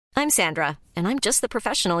I'm Sandra, and I'm just the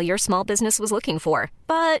professional your small business was looking for.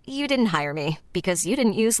 But you didn't hire me because you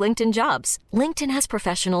didn't use LinkedIn Jobs. LinkedIn has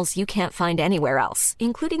professionals you can't find anywhere else,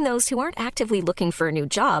 including those who aren't actively looking for a new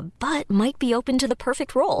job, but might be open to the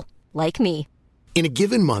perfect role, like me. In a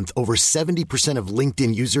given month, over 70% of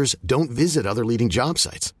LinkedIn users don't visit other leading job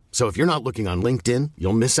sites. So if you're not looking on LinkedIn,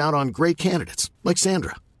 you'll miss out on great candidates like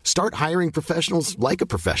Sandra. Start hiring professionals like a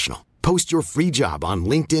professional. Post your free job on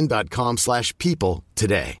linkedin.com/people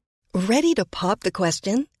today. Ready to pop the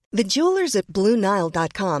question? The jewelers at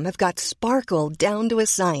BlueNile.com have got sparkle down to a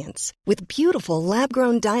science with beautiful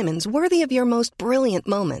lab-grown diamonds worthy of your most brilliant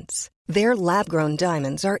moments. Their lab-grown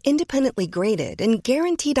diamonds are independently graded and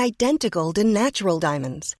guaranteed identical to natural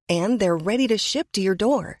diamonds, and they're ready to ship to your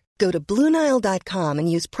door. Go to BlueNile.com and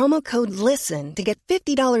use promo code LISTEN to get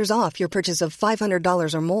 $50 off your purchase of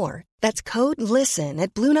 $500 or more. That's code LISTEN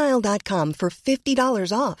at BlueNile.com for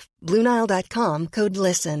 $50 off. BlueNile.com, code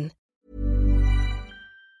LISTEN.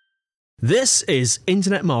 This is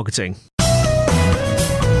Internet Marketing.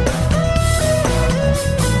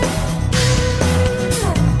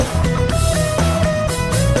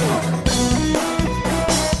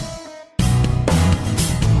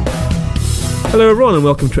 Hello everyone and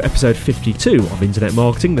welcome to episode 52 of Internet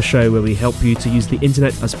Marketing, the show where we help you to use the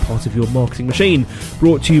internet as part of your marketing machine.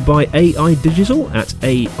 Brought to you by AI Digital at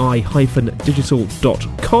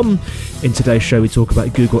ai-digital.com. In today's show we talk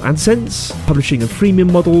about Google AdSense, publishing and freemium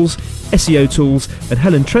models, SEO tools, and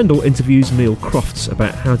Helen Trendle interviews Neil Crofts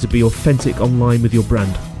about how to be authentic online with your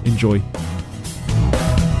brand. Enjoy.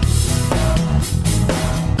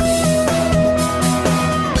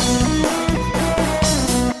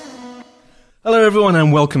 Hello everyone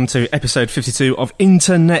and welcome to episode 52 of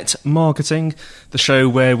Internet Marketing, the show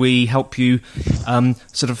where we help you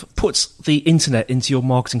sort of put the internet into your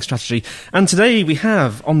marketing strategy. And today we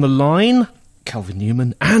have on the line Kelvin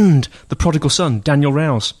Newman and the prodigal son, Daniel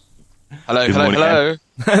Rouse. Hello, hello.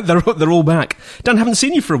 They're all back. Dan, haven't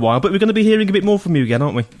seen you for a while, but we're going to be hearing a bit more from you again,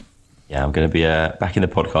 aren't we? Yeah, I'm going to be back in the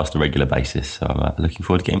podcast on a regular basis, so I'm looking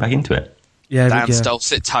forward to getting back into it. Yeah, Dan's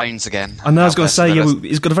dulcet tones again. I know, I was going to say,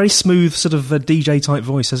 he's got a very smooth sort of DJ-type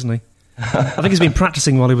voice, hasn't he? I think he's been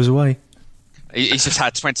practising while he was away. He's just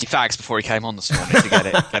had 20 fags before he came on this morning to get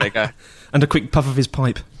it go. And a quick puff of his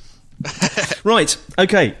pipe. Right,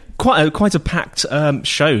 okay. Quite a packed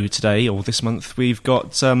show today, or this month. We've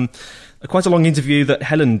got quite a long interview that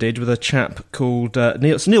Helen did with a chap called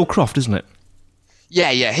Neil. It's Neil Croft, isn't it?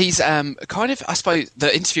 Yeah. He's kind of, I suppose,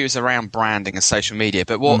 the interview is around branding and social media,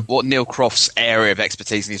 but what Neil Croft's area of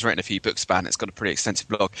expertise, and he's written a few books about it, it's got a pretty extensive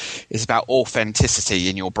blog, is about authenticity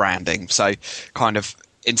in your branding. So kind of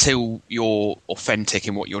until you're authentic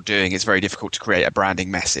in what you're doing, it's very difficult to create a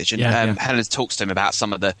branding message. And Helen talks to him about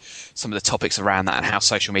some of the topics around that and how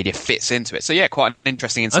social media fits into it. So yeah, quite an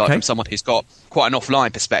interesting insight from someone who's got quite an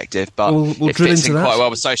offline perspective, but it fits in quite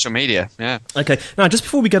well with social media. Yeah. Okay. Now, just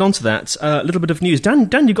before we get on to that, a little bit of news.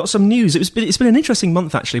 Dan, you got some news. It's been an interesting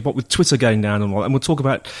month actually, what with Twitter going down and all that. And we'll talk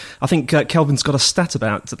about. I think Kelvin's got a stat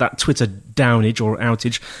about that Twitter downage or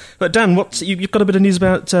outage. But Dan, you've got a bit of news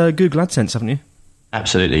about Google AdSense, haven't you?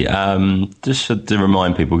 Absolutely. Just to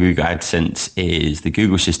remind people, Google AdSense is the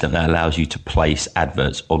Google system that allows you to place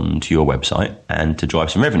adverts onto your website and to drive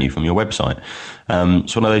some revenue from your website.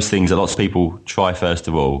 It's one of those things that lots of people try first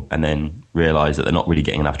of all and then realise that they're not really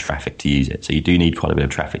getting enough traffic to use it. So you do need quite a bit of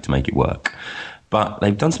traffic to make it work. But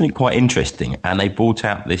they've done something quite interesting and they brought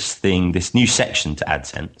out this new section to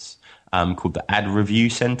AdSense called the Ad Review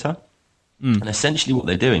Center. And essentially what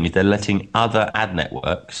they're doing is they're letting other ad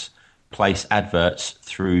networks place adverts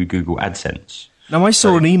through Google AdSense. Now, I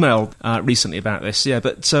saw an email recently about this,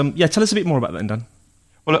 but tell us a bit more about that, Dan.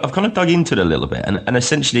 Well, I've kind of dug into it a little bit, and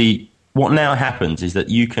essentially what now happens is that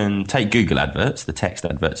you can take Google adverts, the text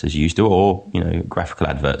adverts as you used to, or graphical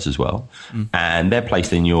adverts as well, and they're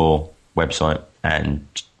placed in your website, and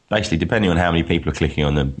basically, depending on how many people are clicking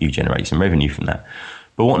on them, you generate some revenue from that.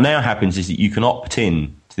 But what now happens is that you can opt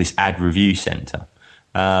in to this Ad Review Center.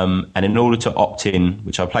 And in order to opt in,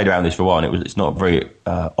 which I played around with this for a while, and it's not very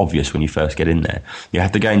obvious when you first get in there, you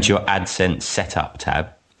have to go into your AdSense setup tab,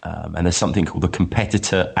 and there's something called the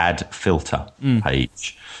competitor ad filter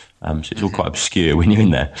page. So it's all quite obscure when you're in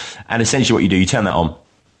there. And essentially what you do, you turn that on,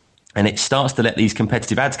 and it starts to let these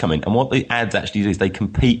competitive ads come in. And what the ads actually do is they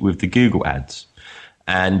compete with the Google ads.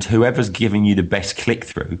 And whoever's giving you the best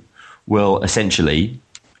click-through will essentially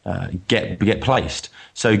get placed.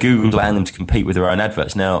 So Google's allowing them to compete with their own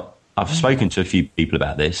adverts. Now, I've spoken to a few people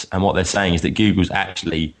about this, and what they're saying is that Google's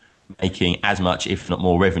actually making as much, if not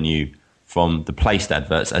more, revenue from the placed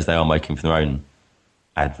adverts as they are making from their own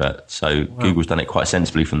adverts. So Google's done it quite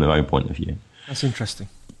sensibly from their own point of view. That's interesting.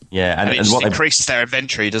 Yeah, and it just increases their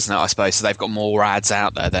inventory, doesn't it, I suppose? So they've got more ads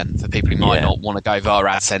out there then for people who might not want to go via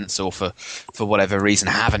AdSense or for whatever reason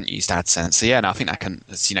haven't used AdSense. So I think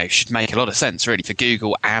that should make a lot of sense really for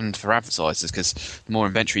Google and for advertisers, because the more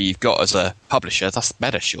inventory you've got as a publisher, that's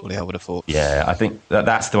better, surely, I would have thought. Yeah, I think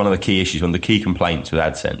that's one of the key issues. One of the key complaints with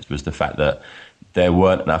AdSense was the fact that there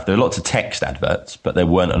weren't enough. There were lots of text adverts, but there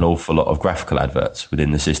weren't an awful lot of graphical adverts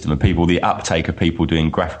within the system. And the uptake of people doing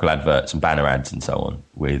graphical adverts and banner ads and so on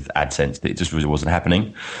with AdSense, it just really wasn't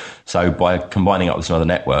happening. So by combining up with some other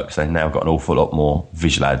networks, they've now got an awful lot more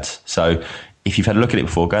visual ads. So if you've had a look at it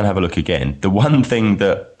before, go and have a look again. The one thing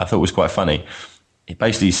that I thought was quite funny, it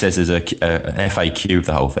basically says there's an FAQ of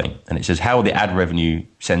the whole thing. And it says, how will the ad revenue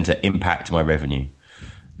center impact my revenue?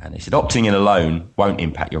 And it said, opting in alone won't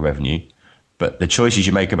impact your revenue, but the choices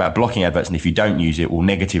you make about blocking adverts, and if you don't use it, will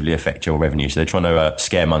negatively affect your revenue. So they're trying to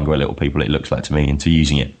scaremonger a little people, it looks like to me, into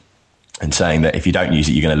using it and saying that if you don't use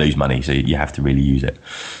it, you're going to lose money. So you have to really use it.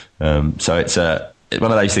 So it's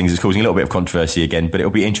one of those things that's causing a little bit of controversy again, but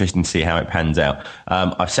it'll be interesting to see how it pans out.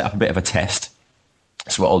 I've set up a bit of a test.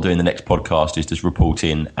 So what I'll do in the next podcast is just report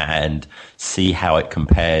in and see how it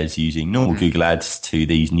compares using normal Google ads to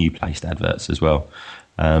these new placed adverts as well.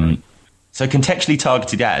 So contextually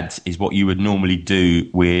targeted ads is what you would normally do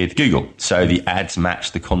with Google. So the ads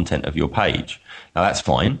match the content of your page. Now that's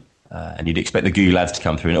fine. And you'd expect the Google ads to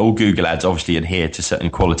come through. And all Google ads obviously adhere to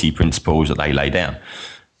certain quality principles that they lay down.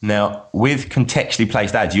 Now, with contextually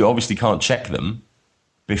placed ads, you obviously can't check them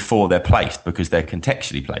before they're placed because they're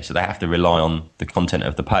contextually placed. So they have to rely on the content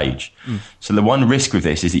of the page. So the one risk with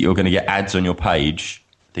this is that you're going to get ads on your page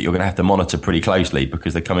that you're going to have to monitor pretty closely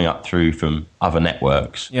because they're coming up through from other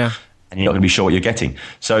networks. Yeah. And you're not going to be sure what you're getting.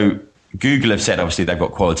 So Google have said, obviously, they've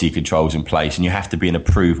got quality controls in place and you have to be an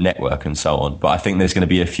approved network and so on. But I think there's going to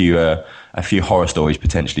be a few horror stories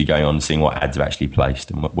potentially going on, seeing what ads are actually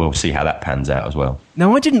placed. And we'll see how that pans out as well.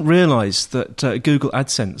 Now, I didn't realise that Google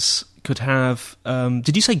AdSense could have,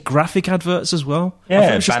 did you say graphic adverts as well?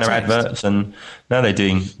 Yeah, banner adverts. And now they're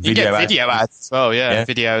doing video ads. Video ads as well,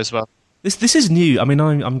 video as well. This is new. I mean,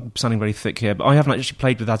 I'm sounding very thick here, but I haven't actually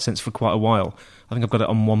played with AdSense for quite a while. I think I've got it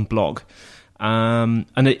on one blog. And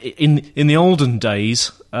in the olden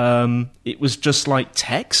days, it was just like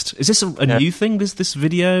text. Is this a new thing, this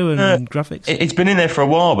video and graphics? It's been in there for a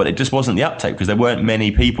while, but it just wasn't the uptake because there weren't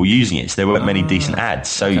many people using it. So there weren't many decent ads.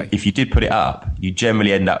 So if you did put it up, you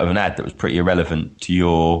generally end up with an ad that was pretty irrelevant to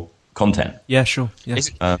your content. Yeah, sure. Yeah.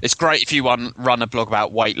 It's great if you run a blog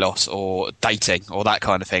about weight loss or dating or that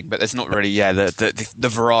kind of thing, but there's not really the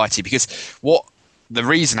variety, because the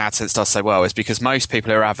reason AdSense does so well is because most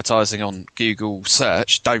people who are advertising on Google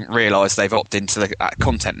search don't realise they've opted into the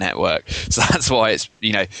content network. So that's why it's,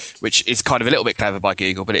 which is kind of a little bit clever by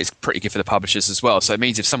Google, but it's pretty good for the publishers as well. So it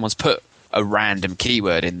means if someone's put a random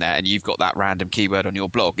keyword in there and you've got that random keyword on your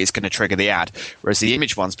blog, it's going to trigger the ad. Whereas the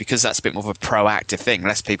image ones, because that's a bit more of a proactive thing,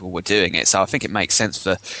 less people were doing it. So I think it makes sense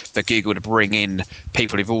for Google to bring in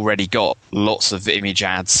people who've already got lots of image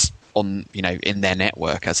ads on, in their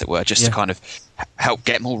network, as it were, just to kind of help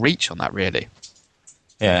get more reach on that, really.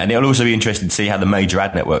 Yeah, and it'll also be interesting to see how the major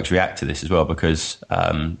ad networks react to this as well, because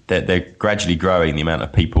they're gradually growing the amount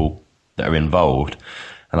of people that are involved.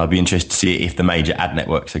 And I'd be interested to see if the major ad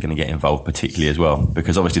networks are going to get involved particularly as well,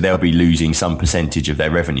 because obviously they'll be losing some percentage of their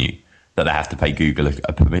revenue that they have to pay Google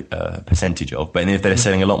a percentage of. But if they're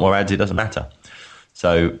selling a lot more ads, it doesn't matter.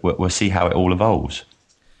 So we'll see how it all evolves.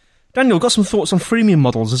 Daniel, got some thoughts on freemium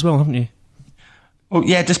models as well, haven't you? Well,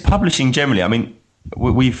 yeah, just publishing generally. I mean,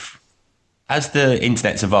 as the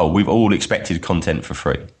internet's evolved, we've all expected content for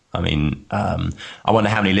free. I mean, I wonder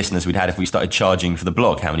how many listeners we'd had if we started charging for the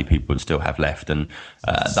blog, how many people would still have left. And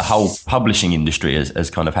the whole publishing industry has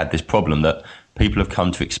kind of had this problem that people have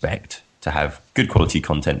come to expect to have good quality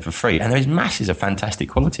content for free. And there's masses of fantastic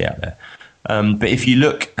quality out there. But if you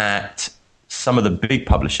look at some of the big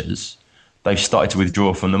publishers, they've started to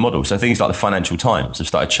withdraw from the model. So things like the Financial Times have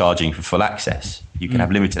started charging for full access. You can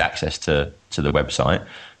have limited access to the website,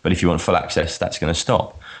 but if you want full access, that's going to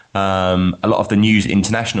stop. A lot of the News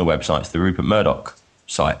International websites, the Rupert Murdoch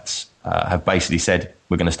sites, have basically said,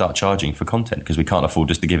 we're going to start charging for content because we can't afford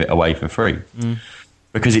just to give it away for free.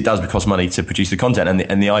 Because it does cost money to produce the content.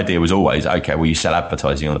 And the idea was always, okay, well, you sell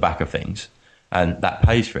advertising on the back of things and that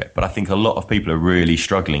pays for it. But I think a lot of people are really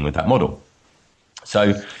struggling with that model.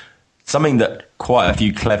 So something that quite a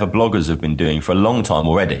few clever bloggers have been doing for a long time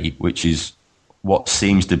already, which is what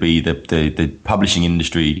seems to be the publishing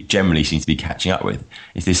industry generally seems to be catching up with,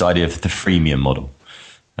 is this idea of the freemium model.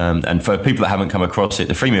 And for people that haven't come across it,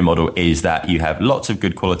 the freemium model is that you have lots of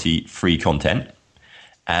good quality free content,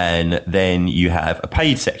 and then you have a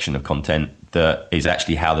paid section of content that is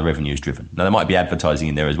actually how the revenue is driven. Now, there might be advertising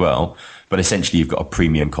in there as well, but essentially you've got a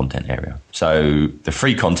premium content area. So the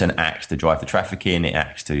free content acts to drive the traffic in, it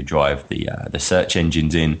acts to drive the search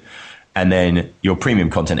engines in, and then your premium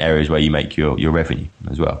content area is where you make your revenue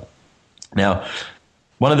as well. Now,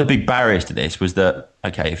 one of the big barriers to this was that,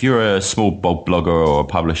 okay, if you're a small blogger or a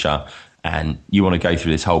publisher and you want to go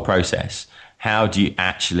through this whole process, how do you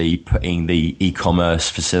actually put in the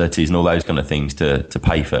e-commerce facilities and all those kind of things to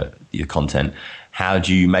pay for your content? How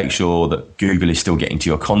do you make sure that Google is still getting to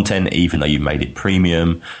your content even though you've made it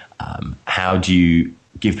premium? How do you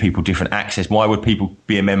give people different access? Why would people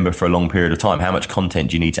be a member for a long period of time? How much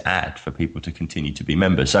content do you need to add for people to continue to be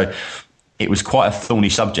members? So it was quite a thorny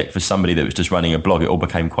subject for somebody that was just running a blog. It all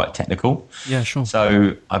became quite technical. Yeah, sure.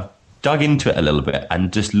 So I've dug into it a little bit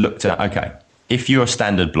and just looked at, okay, if you're a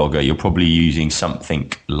standard blogger, you're probably using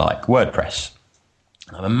something like WordPress.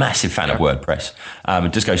 I'm a massive fan of WordPress.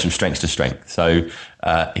 It just goes from strength to strength. So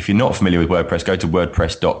if you're not familiar with WordPress, go to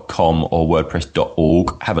wordpress.com or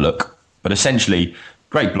wordpress.org, have a look. But essentially,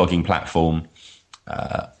 great blogging platform,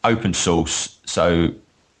 open source, so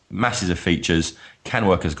masses of features, can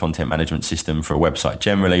work as a content management system for a website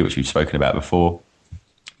generally, which we've spoken about before.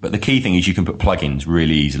 But the key thing is you can put plugins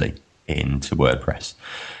really easily into WordPress.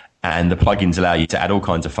 And the plugins allow you to add all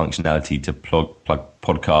kinds of functionality to plug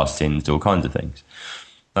podcasts into all kinds of things.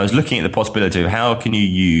 I was looking at the possibility of how can you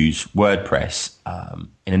use WordPress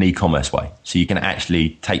in an e-commerce way, so you can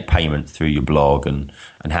actually take payment through your blog and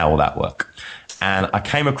how will that work. And I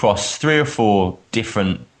came across 3 or 4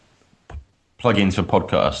 different plugins for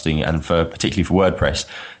podcasting and particularly for WordPress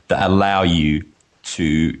that allow you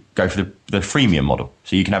to go for the freemium model.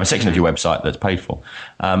 So you can have a section of your website that's paid for.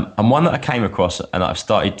 And one that I came across and I've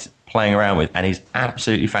started playing around with and is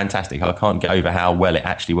absolutely fantastic, I can't get over how well it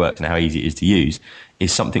actually works and how easy it is to use,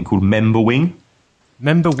 is something called MemberWing.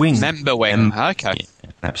 MemberWing, okay.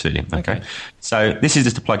 Yeah, absolutely, okay. So this is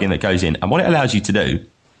just a plugin that goes in, and what it allows you to do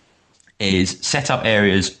is set up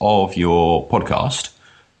areas of your podcast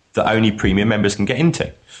that only premium members can get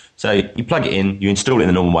into. So you plug it in, you install it in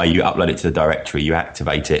the normal way, you upload it to the directory, you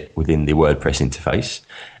activate it within the WordPress interface.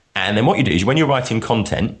 And then what you do is when you're writing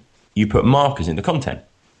content, you put markers in the content.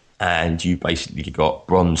 And you basically got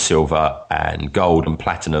bronze, silver, and gold and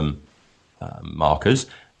platinum markers.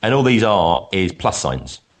 And all these is plus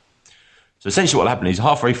signs. So essentially what will happen is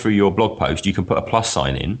halfway through your blog post, you can put a plus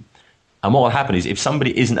sign in. And what will happen is if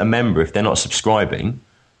somebody isn't a member, if they're not subscribing,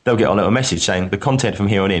 they'll get a little message saying the content from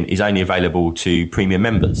here on in is only available to premium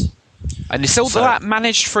members. And is all that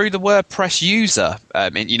managed through the WordPress user?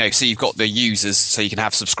 So you've got the users, so you can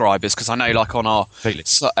have subscribers. Because I know, like on our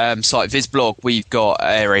site, VizBlog, we've got an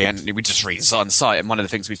area, and we just redesigned the site. And one of the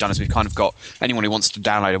things we've done is we've kind of got anyone who wants to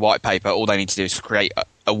download a white paper, all they need to do is create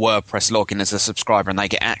a WordPress login as a subscriber, and they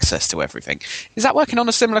get access to everything. Is that working on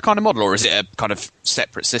a similar kind of model, or is it a kind of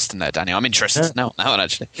separate system there, Daniel? I'm interested to know on that one,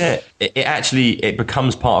 actually. Yeah, it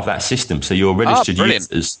becomes part of that system. So your registered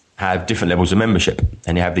users have different levels of membership,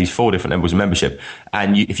 and you have these 4 different levels of membership.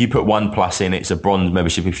 And if you put 1+ in, it's a bronze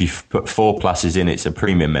membership. If you put 4 pluses in, it's a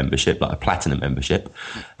premium membership, like a platinum membership.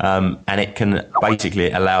 And it can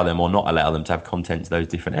basically allow them or not allow them to have content to those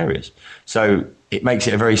different areas. So it makes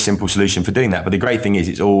it a very simple solution for doing that. But the great thing is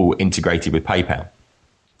it's all integrated with PayPal.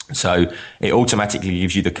 So it automatically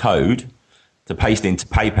gives you the code to paste into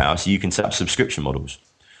PayPal so you can set up subscription models.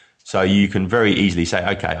 So you can very easily say,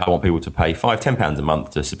 okay, I want people to pay £5-10 a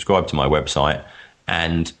month to subscribe to my website.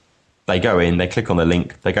 And they go in, they click on the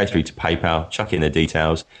link, they go through to PayPal, chuck in their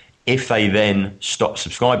details. If they then stop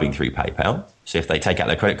subscribing through PayPal, so if they take out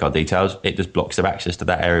their credit card details, it just blocks their access to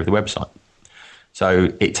that area of the website.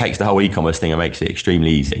 So it takes the whole e-commerce thing and makes it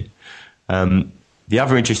extremely easy. The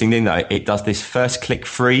other interesting thing, though, it does this first click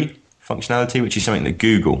free functionality, which is something that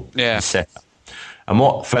Google has set up. And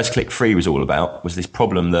what First Click Free was all about was this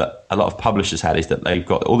problem that a lot of publishers had, is that they've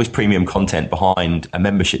got all this premium content behind a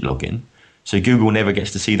membership login, so Google never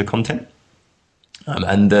gets to see the content.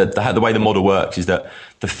 And the way the model works is that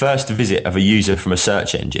the first visit of a user from a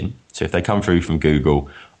search engine, so if they come through from Google,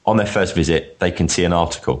 on their first visit, they can see an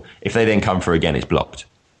article. If they then come through again, it's blocked.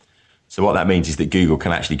 So what that means is that Google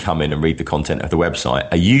can actually come in and read the content of the website.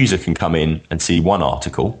 A user can come in and see one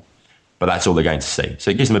article, but that's all they're going to see.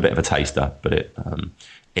 So it gives them a bit of a taster, but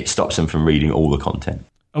it stops them from reading all the content.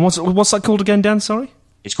 And what's that called again, Dan? Sorry?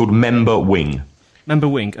 It's called MemberWing.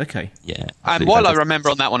 MemberWing, okay. Yeah. And while I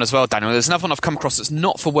remember on that one as well, Daniel, there's another one I've come across that's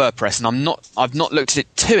not for WordPress, and I've not looked at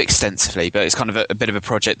it too extensively, but it's kind of a bit of a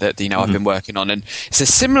project that I've been working on, and it's a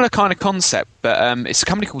similar kind of concept, but it's a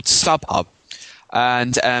company called StubHub.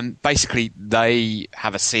 And basically, they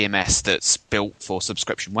have a CMS that's built for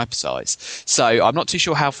subscription websites. So I'm not too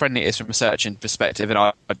sure how friendly it is from a search perspective, and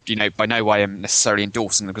I by no way am necessarily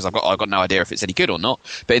endorsing them because I've got no idea if it's any good or not.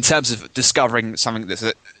 But in terms of discovering something that's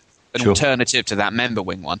an alternative to that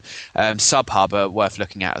MemberWing one, SubHub are worth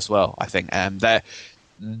looking at as well. I think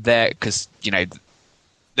they're because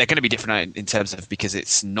they're going to be different in terms of because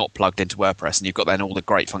it's not plugged into WordPress, and you've got then all the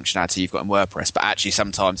great functionality you've got in WordPress. But actually,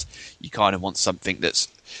 sometimes you kind of want something that's.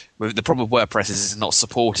 The problem with WordPress is it's not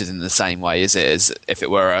supported in the same way, is it, as if it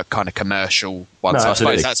were a kind of commercial one. So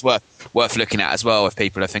absolutely. I suppose that's worth looking at as well if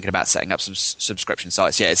people are thinking about setting up some subscription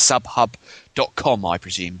sites. Yeah, it's subhub.com, I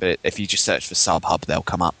presume, but if you just search for SubHub, they'll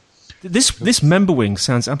come up. This MemberWing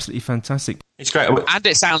sounds absolutely fantastic. It's great. And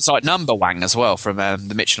it sounds like Numberwang as well from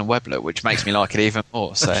the Mitchell and Webb look, which makes me like it even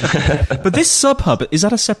more. So, but this SubHub, is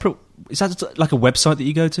that like a website that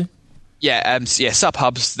you go to? Yeah,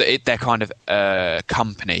 SubHub's they're kind of a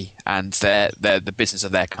company, and the business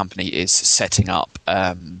of their company is setting up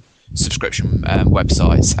subscription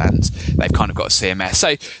websites, and they've kind of got a CMS.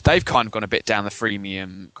 So they've kind of gone a bit down the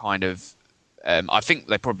freemium kind of. I think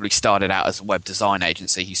they probably started out as a web design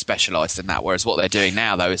agency who specialised in that, whereas what they're doing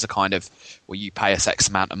now, though, is a kind of, well, you pay us X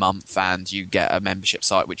amount a month and you get a membership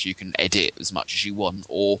site which you can edit as much as you want,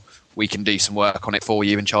 or we can do some work on it for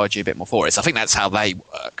you and charge you a bit more for it. So I think that's how they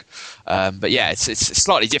work. But yeah, it's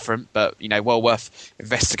slightly different, but well worth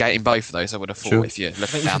investigating both of those. I would have thought if you're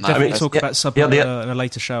looking down that. Definitely talk about SubHub in a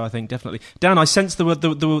later show. I think definitely. Dan, I sensed there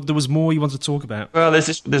was more you wanted to talk about. Well,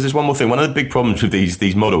 there's this one more thing. One of the big problems with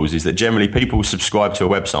these models is that generally people subscribe to a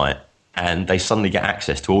website and they suddenly get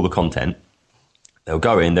access to all the content. They'll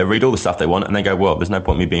go in, they'll read all the stuff they want, and they go, well, there's no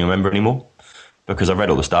point in me being a member anymore because I've read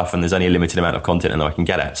all the stuff and there's only a limited amount of content and I can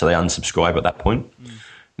get at. So they unsubscribe at that point.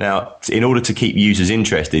 Now, in order to keep users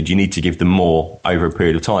interested, you need to give them more over a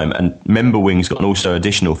period of time. And MemberWing's got an also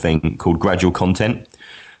additional thing called gradual content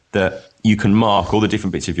that you can mark all the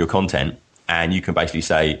different bits of your content, and you can basically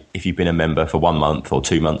say, if you've been a member for 1 month or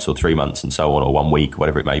 2 months or 3 months and so on, or 1 week,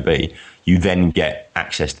 whatever it may be, you then get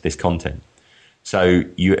access to this content. So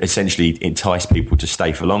you essentially entice people to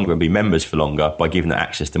stay for longer and be members for longer by giving them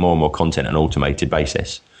access to more and more content on an automated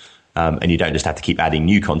basis. And you don't just have to keep adding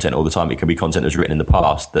new content all the time. It can be content that's written in the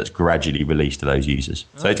past that's gradually released to those users.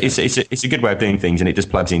 So it's a good way of doing things, and it just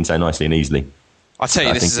plugs in so nicely and easily. I tell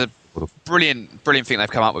you, this is a brilliant thing they've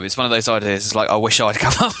come up with. It's one of those ideas. It's like, I wish I'd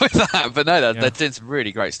come up with that, but no, they're doing some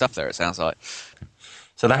really great stuff there. It sounds like.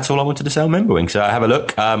 So that's all I wanted to say on MemberWing. So have a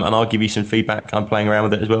look, and I'll give you some feedback. I'm playing around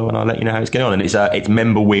with it as well, and I'll let you know how it's going on. And it's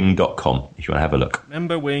memberwing.com if you want to have a look.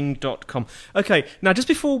 Memberwing.com. Okay, now just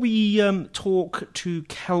before we talk to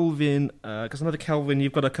Kelvin, because I know that Kelvin,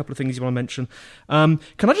 you've got a couple of things you want to mention. Can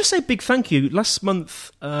I just say a big thank you? Last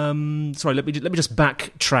month, sorry, let me just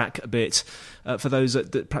backtrack a bit. For those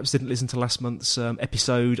that perhaps didn't listen to last month's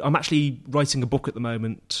episode, I'm actually writing a book at the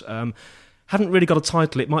moment. Haven't really got a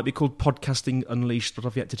title. It might be called Podcasting Unleashed, but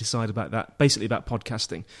I've yet to decide about that. Basically about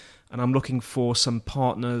podcasting. And I'm looking for some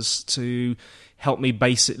partners to help me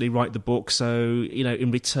basically write the book. So,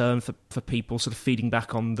 in return for people sort of feeding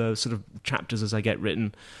back on the sort of chapters as they get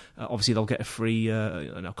written, obviously they'll get a free,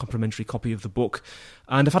 complimentary copy of the book.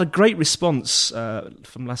 And I've had a great response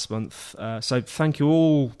from last month. So thank you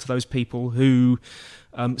all to those people who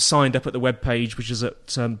signed up at the webpage, which is at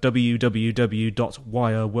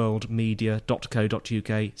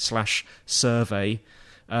www.wireworldmedia.co.uk/survey.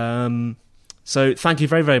 So thank you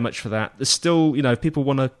very, very much for that. There's still,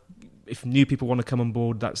 if new people want to come on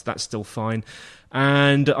board, that's still fine.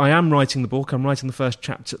 And I am writing the book. I'm writing the first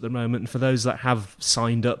chapter at the moment. And for those that have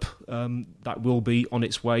signed up, that will be on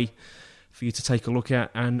its way for you to take a look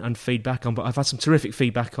at and feedback on. But I've had some terrific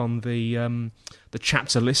feedback on the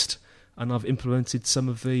chapter list, and I've implemented some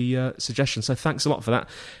of the suggestions. So thanks a lot for that.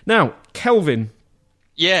 Now, Kelvin.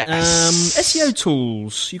 Yeah. SEO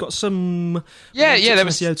tools. You got some. There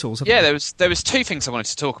was SEO tools. There was two things I wanted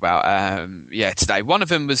to talk about. Today. One of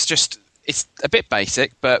them was just, it's a bit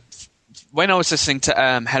basic, but when I was listening to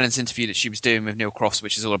Helen's interview that she was doing with Neil Crofts,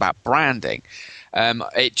 which is all about branding,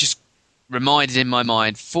 it just reminded in my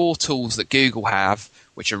mind 4 tools that Google have,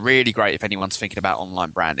 which are really great if anyone's thinking about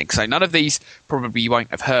online branding. So none of these probably you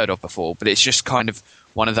won't have heard of before, but it's just kind of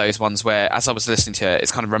one of those ones where, as I was listening to it,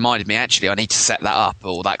 it's kind of reminded me, actually, I need to set that up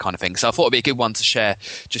or that kind of thing. So I thought it'd be a good one to share,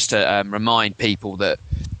 just to remind people that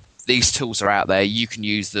these tools are out there. You can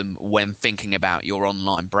use them when thinking about your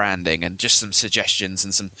online branding, and just some suggestions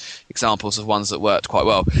and some examples of ones that worked quite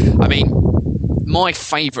well. I mean, my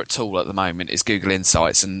favourite tool at the moment is Google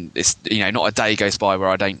Insights, and it's not a day goes by where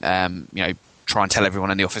I don't try and tell everyone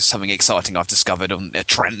in the office something exciting I've discovered on a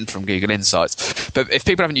trend from Google Insights. But if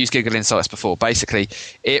people haven't used Google Insights before, basically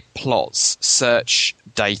it plots search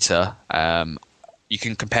data. You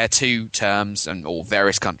can compare two terms or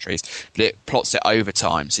various countries, but it plots it over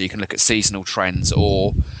time. So you can look at seasonal trends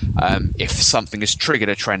or if something has triggered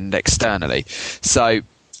a trend externally. So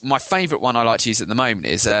my favourite one I like to use at the moment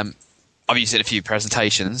is I've used it in a few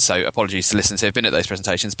presentations, so apologies to listeners who have been at those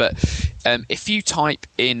presentations. But if you type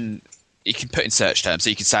in, you can put in search terms. So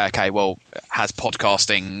you can say, okay, well, has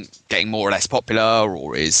podcasting getting more or less popular,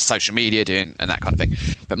 or is social media doing, and that kind of thing.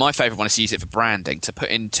 But my favourite one is to use it for branding, to put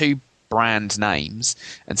in two brand names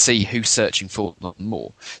and see who's searching for them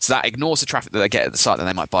more. So that ignores the traffic that they get at the site that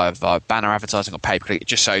they might buy via banner advertising or pay-per-click. It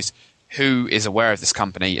just shows who is aware of this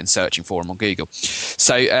company and searching for them on Google.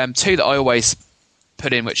 So two that I always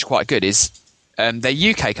put in, which are quite good, is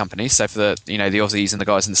they're UK companies. So for the the Aussies and the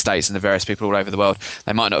guys in the States and the various people all over the world,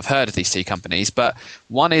 they might not have heard of these two companies. But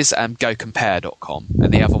one is GoCompare.com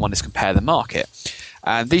and the other one is Compare the Market.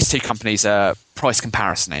 And these two companies are price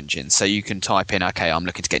comparison engines. So you can type in, okay, I'm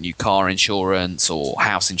looking to get new car insurance or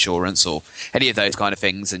house insurance or any of those kind of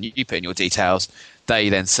things, and you put in your details. They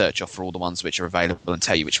then search off for all the ones which are available and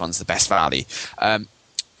tell you which one's the best value.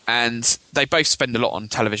 And they both spend a lot on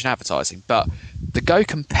television advertising. But the not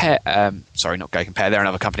GoCompare, they're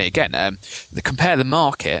another company again. The Compare the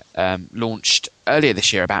Market launched earlier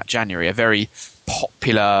this year, about January, a very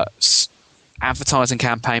popular advertising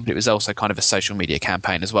campaign, but it was also kind of a social media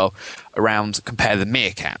campaign as well around Compare the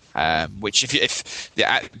Meerkat, which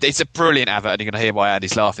it's a brilliant advert, and you're going to hear why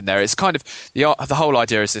Andy's laughing there. It's kind of the whole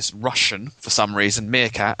idea is this Russian, for some reason,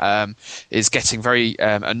 Meerkat is getting very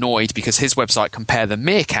annoyed because his website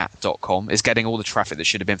comparethemeerkat.com is getting all the traffic that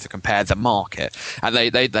should have been for Compare the Market, and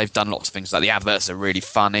they've done lots of things. Like the adverts are really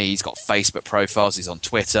funny. He's got Facebook profiles. He's on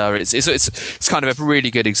Twitter. It's kind of a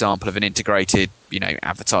really good example of an integrated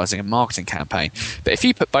advertising and marketing campaign. But if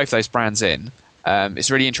you put both those brands in,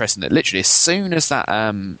 it's really interesting that literally as soon as that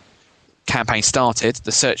campaign started,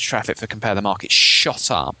 the search traffic for Compare the Market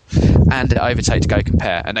shot up and it overtakes Go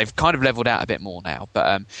Compare. And they've kind of leveled out a bit more now.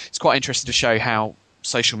 But it's quite interesting to show how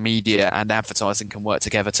social media and advertising can work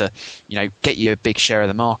together to get you a big share of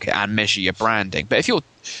the market and measure your branding. But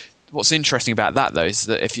what's interesting about that, though, is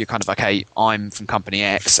that if you're kind of okay, I'm from company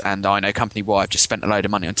X and I know company Y, I've just spent a load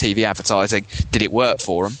of money on TV advertising, did it work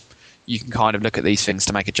for them? You can kind of look at these things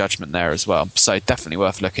to make a judgment there as well. So definitely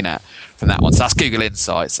worth looking at from that one. So that's Google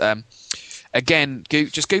Insights. Again,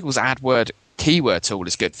 just Google's AdWord keyword tool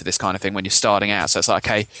is good for this kind of thing when you're starting out. So it's like,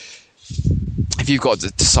 okay, if you've got to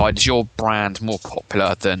decide, is your brand more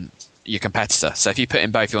popular than your competitor? So if you put in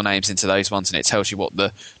both your names into those ones and it tells you what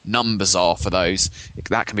the numbers are for those,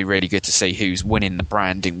 that can be really good to see who's winning the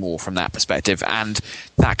branding war from that perspective, and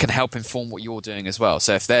that can help inform what you're doing as well.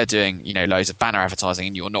 So if they're doing loads of banner advertising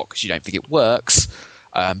and you're not because you don't think it works,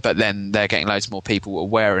 but then they're getting loads more people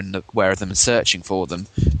aware of them and searching for them,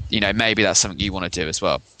 maybe that's something you want to do as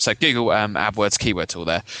well. So Google AdWords keyword tool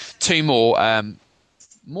there. Two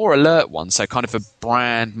more alert ones, so kind of a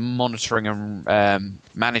brand monitoring and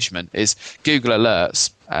management, is Google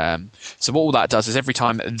Alerts. So what all that does is every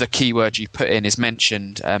time the keyword you put in is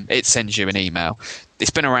mentioned, it sends you an email. It's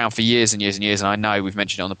been around for years and years and years, and I know we've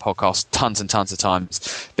mentioned it on the podcast tons and tons of times.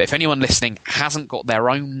 But if anyone listening hasn't got their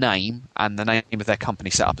own name and the name of their company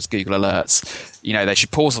set up as Google Alerts, they should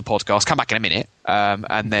pause the podcast, come back in a minute,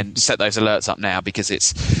 and then set those alerts up now, because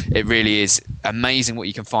it really is amazing what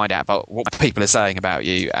you can find out about what people are saying about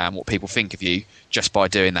you and what people think of you just by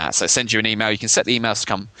doing that. So it sends you an email. You can set the emails to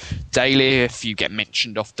come daily if you get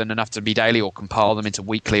mentioned often enough to be daily, or compile them into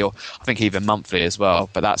weekly, or I think even monthly as well.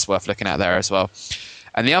 But that's worth looking at there as well.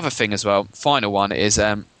 And the other thing as well, final one, is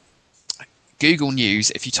Google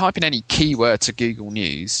News. If you type in any keyword to Google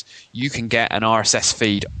News, you can get an RSS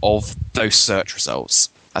feed of those search results,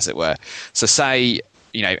 as it were. So say,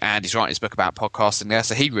 Andy's writing his book about podcasting there,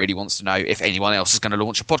 so he really wants to know if anyone else is going to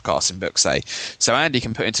launch a podcasting book, say. So Andy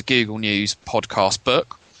can put into Google News podcast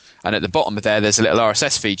book, and at the bottom of there's a little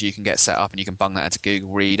RSS feed you can get set up, and you can bung that into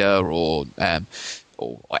Google Reader or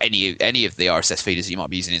any of the RSS feeders you might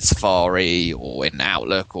be using in Safari or in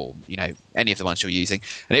Outlook, or any of the ones you're using,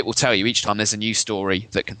 and it will tell you each time there's a new story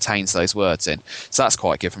that contains those words in. So that's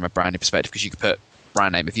quite good from a branding perspective, because you can put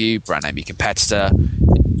brand name of you, brand name of your competitor,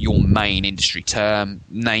 your main industry term,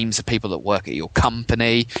 names of people that work at your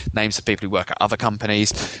company, names of people who work at other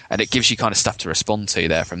companies, and it gives you kind of stuff to respond to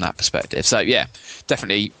there from that perspective. So yeah,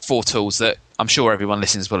 definitely 4 tools that I'm sure everyone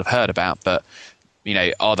listening will have heard about, but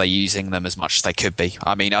are they using them as much as they could be?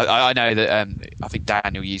 I mean, I know that I think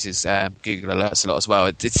Daniel uses Google Alerts a lot as well.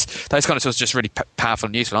 It's those kind of tools are just really powerful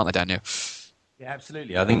and useful, aren't they, Daniel? Yeah,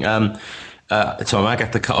 absolutely. I think So I might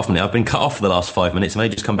have to cut off now. I've been cut off for the last 5 minutes. I may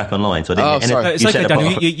just come back online. So I didn't. Sorry. No, it's okay,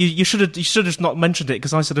 Daniel. You should have not mentioned it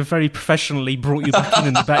because I sort of very professionally brought you back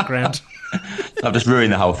in the background. I've just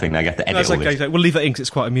ruined the whole thing. Now I have to edit all okay. this. We'll leave that in because it's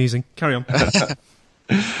quite amusing. Carry on.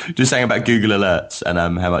 Just saying about Google Alerts and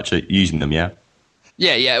how much are using them. Yeah.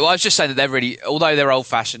 Yeah. Well, I was just saying that they're really, although they're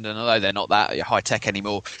old-fashioned and although they're not that high-tech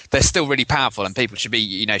anymore, they're still really powerful, and people should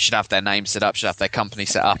be, should have their name set up, should have their company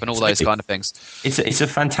set up, and all those kind of things. It's a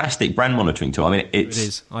fantastic brand monitoring tool. I mean, it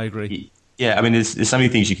is. I agree. Yeah, I mean, there's so many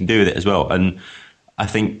things you can do with it as well, and I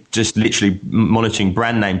think just literally monitoring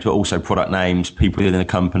brand names, but also product names, people within the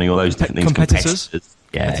company, all those different things. Competitors.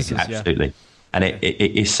 Yeah, absolutely. Yeah. And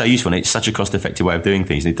it's so useful, and it's such a cost-effective way of doing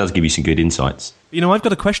things, and it does give you some good insights. I've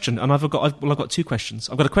got a question, and I've got two questions.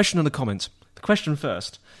 I've got a question and a comment. The question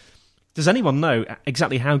first: does anyone know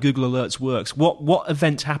exactly how Google Alerts works? What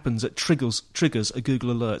event happens that triggers a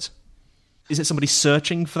Google Alert? Is it somebody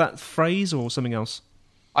searching for that phrase or something else?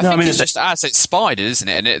 I think it's just as it's spidered, isn't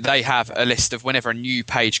it? And they have a list of whenever a new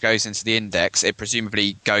page goes into the index, it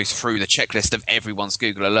presumably goes through the checklist of everyone's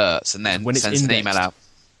Google Alerts and then sends an email out.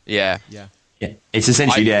 Yeah. Yeah, it's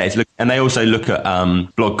essentially and they also look at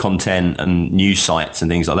blog content and news sites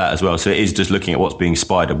and things like that as well. So it is just looking at what's being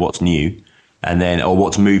spidered, what's new, and then or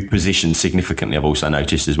what's moved position significantly. I've also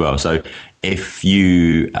noticed as well. So if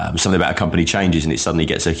you something about a company changes and it suddenly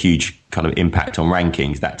gets a huge kind of impact on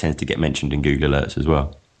rankings, that tends to get mentioned in Google Alerts as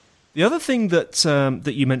well. The other thing that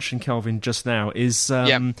you mentioned, Kelvin, just now is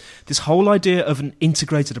this whole idea of an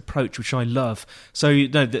integrated approach, which I love. So,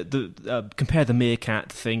 compare the Meerkat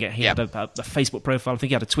thing. He had a Facebook profile. I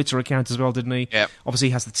think he had a Twitter account as well, didn't he? Yeah. Obviously,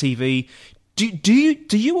 he has the TV.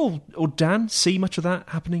 Do you or Dan see much of that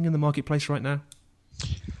happening in the marketplace right now?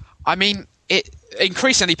 I mean,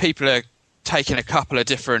 increasingly people are taking a couple of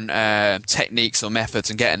different techniques or methods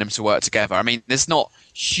and getting them to work together. I mean, there's not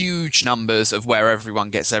huge numbers of where everyone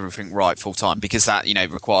gets everything right full time because that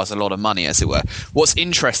requires a lot of money, as it were. What's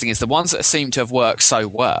interesting is the ones that seem to have worked so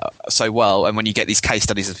well, and when you get these case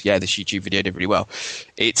studies of this YouTube video did really well,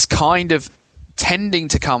 it's kind of tending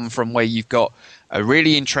to come from where you've got a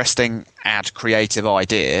really interesting ad creative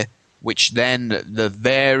idea, which then the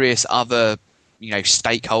various other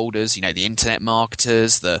stakeholders, the internet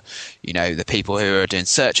marketers, the people who are doing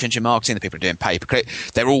search engine marketing, the people who are doing pay-per-click,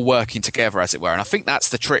 they're all working together, as it were. And I think that's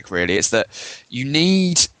the trick, really. It's that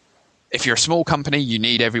if you're a small company, you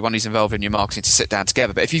need everyone who's involved in your marketing to sit down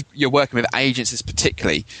together. But if you're working with agencies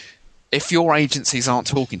particularly, if your agencies aren't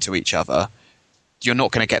talking to each other, you're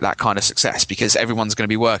not going to get that kind of success because everyone's going to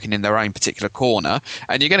be working in their own particular corner,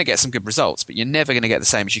 and you're going to get some good results, but you're never going to get the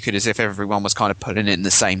same as you could as if everyone was kind of putting it in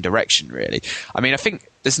the same direction, really. I mean, I think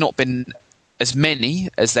there's not been as many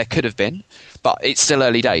as there could have been, but it's still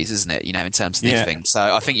early days, isn't it, in terms of these things.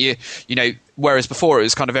 So I think whereas before it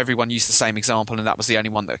was kind of everyone used the same example and that was the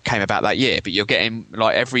only one that came about that year, but you're getting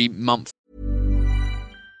like every month.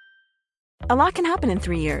 A lot can happen in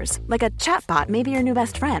 3 years, like a chatbot may be your new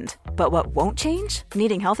best friend. But what won't change?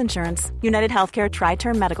 Needing health insurance. United Healthcare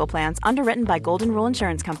Tri-Term Medical Plans, underwritten by Golden Rule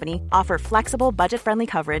Insurance Company, offer flexible, budget-friendly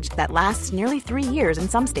coverage that lasts nearly 3 years in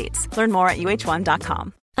some states. Learn more at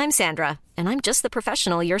uh1.com. I'm Sandra, and I'm just the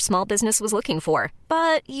professional your small business was looking for.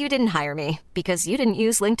 But you didn't hire me because you didn't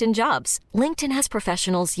use LinkedIn Jobs. LinkedIn has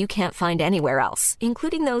professionals you can't find anywhere else,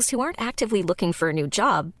 including those who aren't actively looking for a new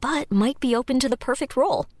job, but might be open to the perfect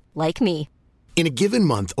role, like me. In a given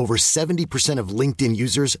month, over 70% of LinkedIn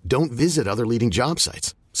users don't visit other leading job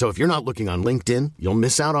sites. So if you're not looking on LinkedIn, you'll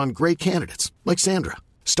miss out on great candidates like Sandra.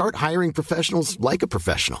 Start hiring professionals like a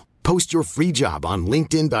professional. Post your free job on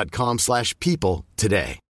linkedin.com/people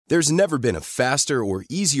today. There's never been a faster or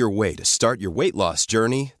easier way to start your weight loss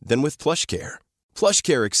journey than with PlushCare.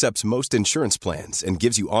 PlushCare accepts most insurance plans and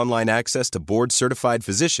gives you online access to board-certified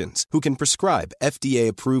physicians who can prescribe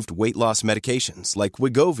FDA-approved weight loss medications like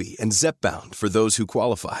Wegovy and Zepbound for those who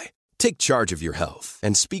qualify. Take charge of your health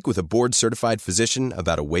and speak with a board-certified physician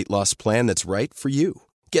about a weight loss plan that's right for you.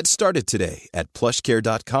 Get started today at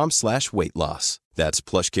plushcare.com/weightloss. That's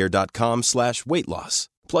plushcare.com/weightloss.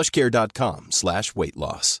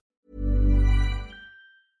 plushcare.com/weightloss.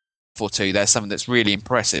 There's something that's really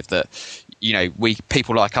impressive that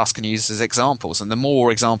people like us can use as examples, and the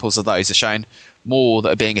more examples of those are shown, more that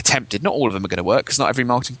are being attempted. Not all of them are going to work because not every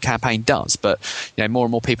marketing campaign does, but more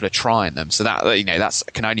and more people are trying them, so that that's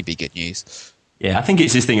can only be good news. Yeah, I think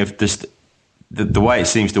it's this thing of just the way it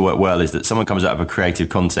seems to work well is that someone comes out of a creative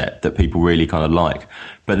concept that people really kind of like,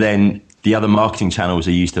 but then the other marketing channels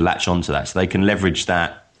are used to latch onto that, so they can leverage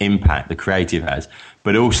that impact the creative has,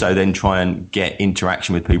 but also then try and get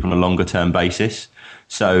interaction with people on a longer term basis.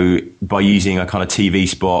 So by using a kind of TV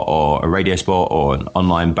spot or a radio spot or an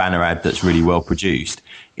online banner ad that's really well produced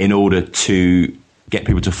in order to get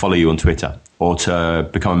people to follow you on Twitter or to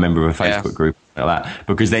become a member of a Facebook group like that,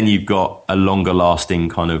 because then you've got a longer lasting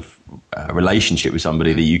kind of relationship with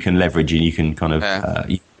somebody that you can leverage and you can kind of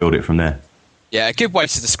you can build it from there. Yeah, a good way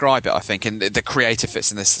to describe it, I think, and the creative fits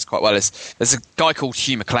in this quite well, is there's a guy called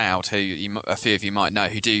Hugh McLeod, who a few of you might know,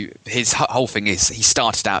 his whole thing is he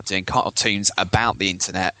started out doing cartoons about the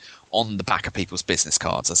internet on the back of people's business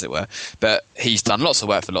cards, as it were. But he's done lots of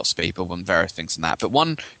work for lots of people and various things and that. But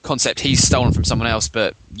one concept he's stolen from someone else,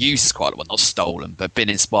 but uses quite a lot, well, not stolen, but been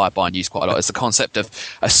inspired by and used quite a lot, is the concept of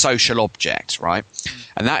a social object, right?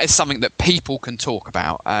 And that is something that people can talk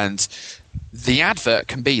about. And the advert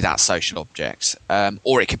can be that social object,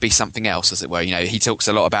 or it could be something else, as it were. You know, he talks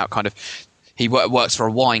a lot about kind of, he works for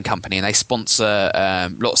a wine company and they sponsor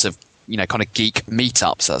lots of, you know, kind of geek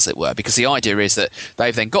meetups, as it were, because the idea is that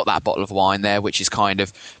they've then got that bottle of wine there, which is kind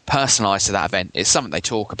of personalised to that event. It's something they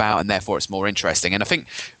talk about, and therefore it's more interesting. And I think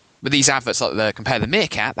with these adverts like the Compare the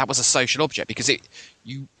Meerkat, that was a social object because it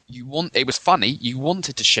was funny, you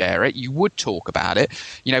wanted to share it, you would talk about it.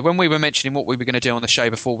 You know, when we were mentioning what we were going to do on the show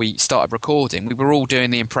before we started recording, we were all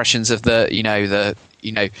doing the impressions of the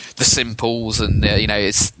simples, and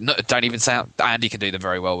it's not, don't even sound. Andy can do them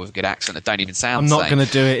very well with a good accent. That don't even sound. I'm not going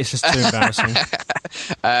to do it. It's just too embarrassing.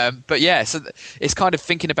 But yeah, so it's kind of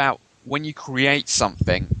thinking about when you create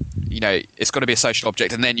something, you know, it's got to be a social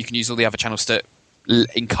object, and then you can use all the other channels to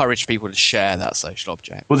encourage people to share that social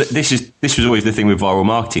object. Well, this was always the thing with viral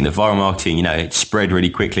marketing. The viral marketing, you know, it spread really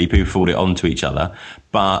quickly. People forwarded it on to each other.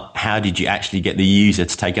 But how did you actually get the user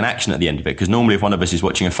to take an action at the end of it? Because normally if one of us is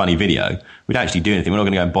watching a funny video, we don't actually do anything. We're not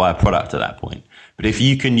going to go and buy a product at that point. But if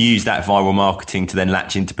you can use that viral marketing to then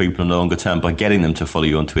latch into people in the longer term by getting them to follow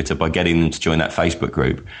you on Twitter, by getting them to join that Facebook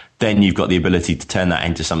group, then you've got the ability to turn that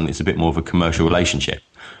into something that's a bit more of a commercial relationship.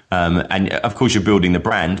 And of course, you're building the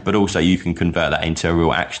brand, but also you can convert that into a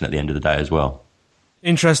real action at the end of the day as well.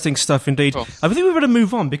 Interesting stuff indeed. Cool. I think we better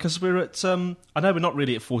move on because we're at, I know we're not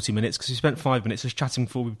really at 40 minutes because we spent 5 minutes just chatting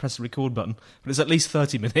before we pressed the record button, but it's at least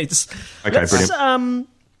 30 minutes. Okay, brilliant.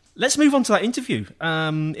 Let's move on to that interview.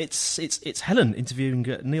 It's Helen interviewing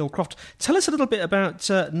Neil Croft. Tell us a little bit about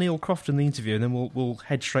Neil Croft and the interview, and then we'll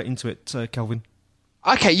head straight into it, Kelvin.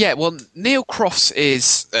 Okay, yeah. Well, Neil Crofts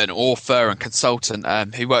is an author and consultant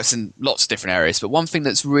who works in lots of different areas. But one thing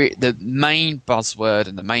that's the main buzzword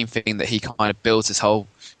and the main thing that he kind of builds his whole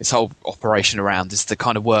operation around is the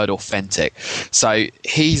kind of word authentic. So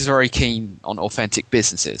he's very keen on authentic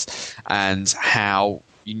businesses and how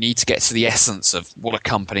you need to get to the essence of what a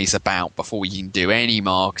company's about before you can do any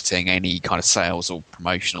marketing, any kind of sales or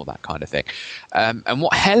promotional, that kind of thing. And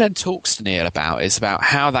what Helen talks to Neil about is about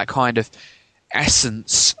how that kind of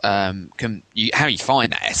essence how you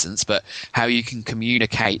find that essence, but how you can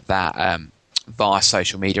communicate that via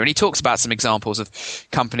social media. And he talks about some examples of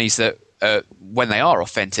companies that when they are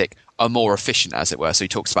authentic are more efficient, as it were. So he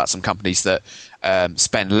talks about some companies that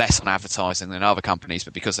spend less on advertising than other companies,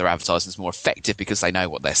 but because their advertising is more effective because they know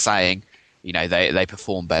what they're saying, you know, they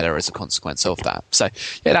perform better as a consequence of that. So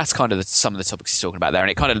yeah, that's kind of some of the topics he's talking about there, and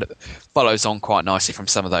it kind of follows on quite nicely from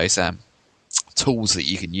some of those tools that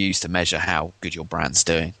you can use to measure how good your brand's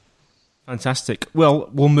doing. Fantastic. Well,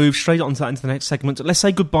 we'll move straight on to that into the next segment. Let's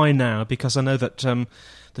say goodbye now, because I know that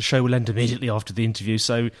the show will end immediately after the interview.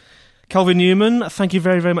 So, Kelvin Newman, thank you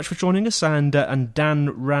very, very much for joining us, and Dan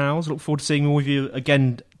Rouse. Look forward to seeing all of you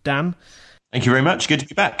again, Dan. Thank you very much. Good to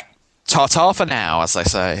be back. Ta-ta for now, as they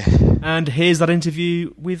say. And here's that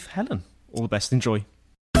interview with Helen. All the best. Enjoy.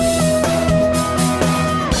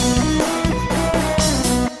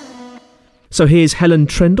 So here's Helen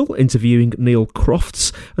Trendle interviewing Neil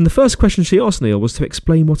Crofts, and the first question she asked Neil was to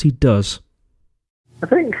explain what he does. I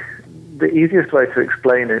think the easiest way to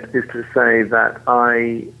explain it is to say that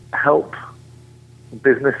I help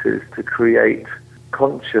businesses to create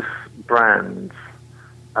conscious brands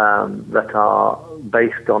that are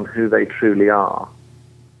based on who they truly are.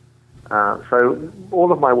 So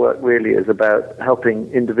all of my work really is about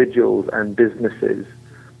helping individuals and businesses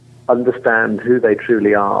understand who they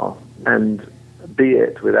truly are and be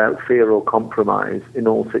it without fear or compromise in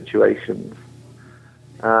all situations,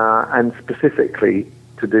 and specifically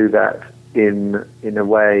to do that in a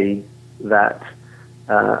way that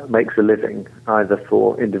makes a living either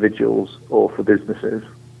for individuals or for businesses.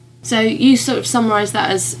 So you sort of summarise that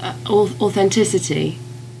as authenticity?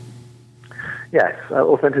 Yes,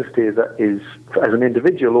 authenticity is, as an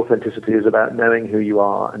individual, authenticity is about knowing who you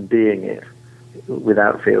are and being it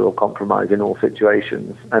without fear or compromise in all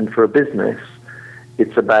situations. And for a business,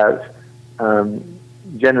 it's about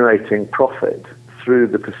generating profit through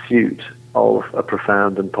the pursuit of a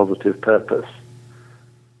profound and positive purpose.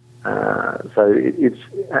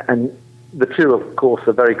 And the two, of course,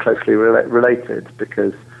 are very closely related,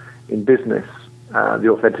 because in business, the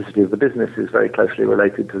authenticity of the business is very closely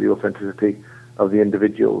related to the authenticity of the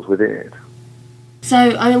individuals within it. So,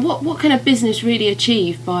 I mean, what can a business really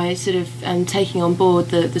achieve by sort of taking on board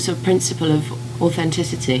the sort of principle of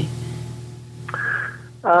authenticity?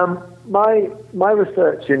 My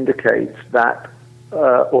research indicates that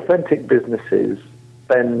authentic businesses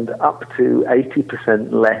spend up to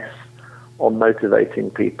 80% less on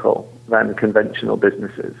motivating people than conventional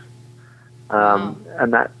businesses.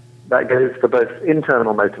 And that goes for both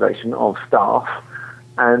internal motivation of staff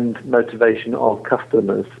and motivation of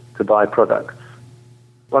customers to buy products.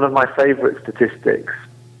 One of my favorite statistics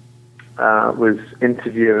was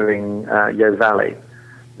interviewing Yo Valley,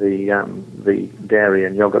 the dairy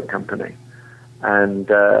and yogurt company. And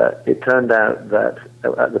it turned out that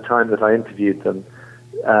at the time that I interviewed them,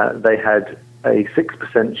 they had a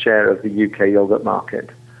 6% share of the UK yogurt market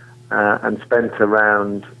and spent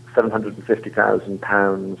around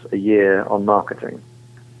 £750,000 a year on marketing.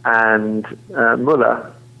 And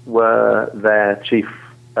Muller were their chief,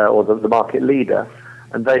 or the market leader,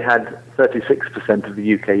 and they had 36% of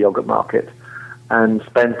the UK yogurt market and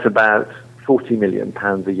spent about £40 million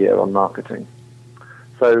a year on marketing.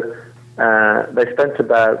 So they spent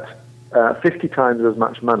about 50 times as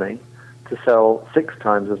much money to sell 6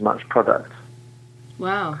 times as much product.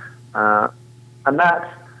 Wow. And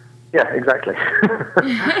that's, yeah, exactly.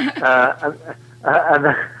 and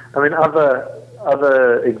I mean,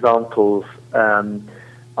 other examples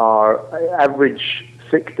are average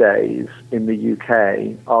sick days in the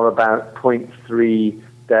UK are about 3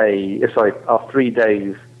 days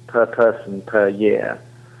per person per year.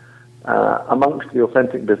 Amongst the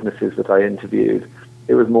authentic businesses that I interviewed,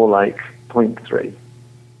 it was more like 0.3.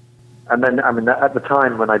 And then, I mean, at the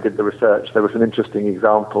time when I did the research, there were some interesting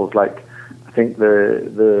examples, like I think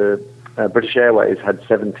the British Airways had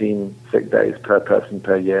 17 sick days per person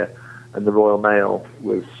per year, and the Royal Mail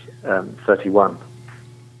was 31.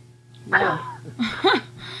 Wow.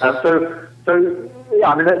 So yeah,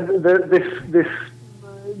 I mean,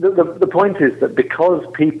 the point is that because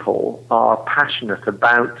people are passionate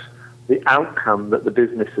about the outcome that the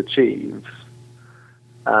business achieves,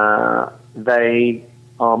 they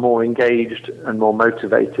are more engaged and more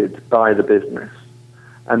motivated by the business.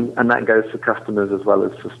 And that goes for customers as well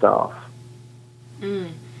as for staff.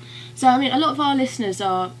 Mm. So, I mean, a lot of our listeners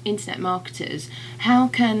are internet marketers. How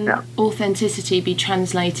can authenticity be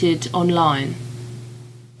translated online?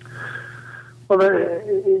 Well,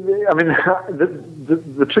 I mean,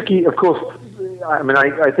 the tricky, of course, I mean,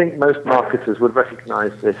 I think most marketers would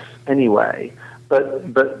recognize this anyway, but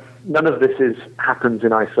none of this happens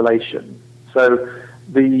in isolation. So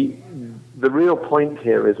the real point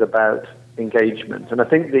here is about engagement. And I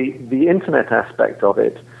think the internet aspect of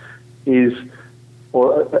it is,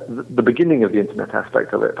 or the beginning of the internet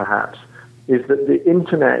aspect of it perhaps, is that the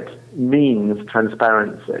internet means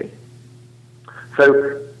transparency.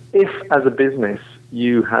 So if as a business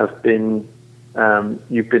you have been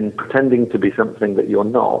you've been pretending to be something that you're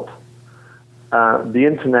not, the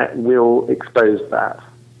internet will expose that.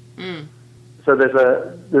 Mm. So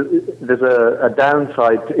there's a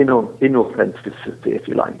downside to inauthenticity, if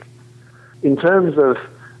you like. In terms of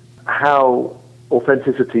how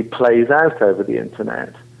authenticity plays out over the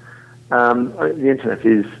internet, the internet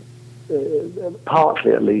is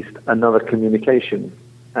partly, at least, another communication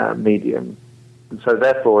medium. And so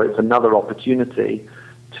therefore it's another opportunity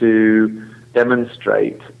to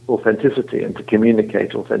demonstrate authenticity and to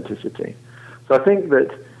communicate authenticity. So I think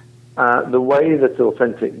that the way that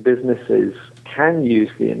authentic businesses can use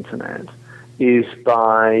the internet is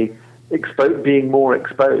by being more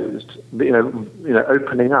exposed,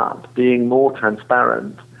 opening up, being more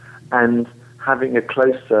transparent, and having a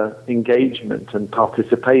closer engagement and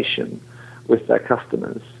participation with their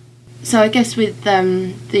customers. So I guess with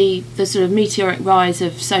the sort of meteoric rise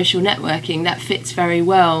of social networking, that fits very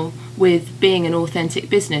well with being an authentic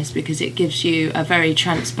business, because it gives you a very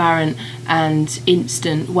transparent and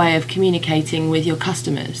instant way of communicating with your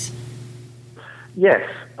customers. Yes.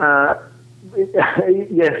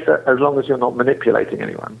 Yes, as long as you're not manipulating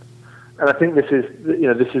anyone. And I think this is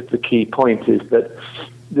the key point, is that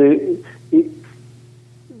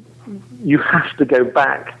you have to go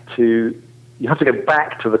back to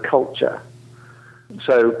the culture.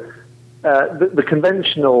 So the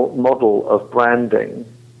conventional model of branding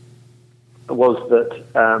was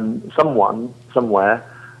that someone somewhere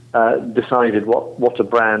decided what a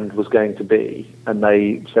brand was going to be, and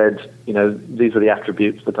they said, these are the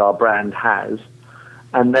attributes that our brand has,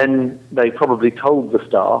 and then they probably told the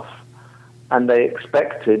staff, and they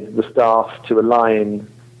expected the staff to align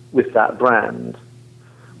with that brand.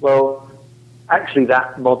 Well, actually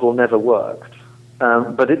that model never worked,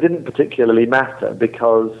 but it didn't particularly matter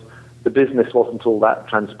because the business wasn't all that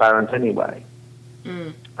transparent anyway.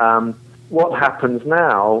 What happens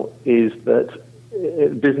now is that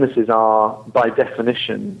businesses are, by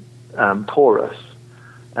definition, porous.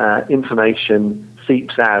 Information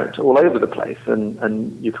seeps out all over the place,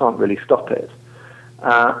 and you can't really stop it.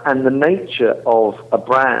 And the nature of a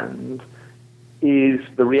brand is,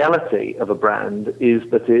 the reality of a brand is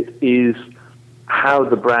that it is how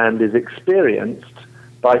the brand is experienced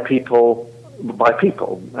by people,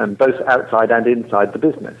 and both outside and inside the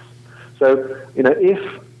business. So,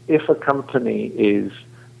 if a company is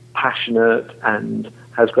passionate and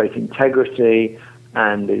has great integrity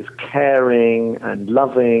and is caring and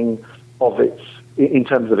loving in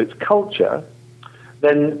terms of its culture,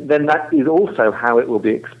 then that is also how it will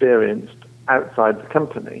be experienced outside the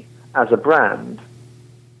company as a brand.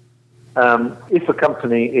 If a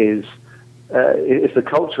company is, if the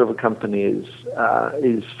culture of a company is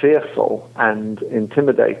fearful and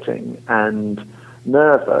intimidating and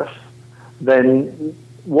nervous, then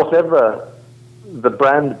whatever the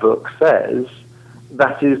brand book says,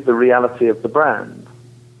 that is the reality of the brand.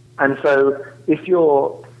 And so if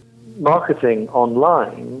you're marketing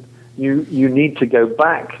online, you need to go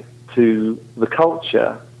back to the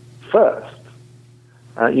culture first.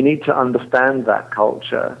 You need to understand that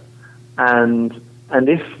culture, and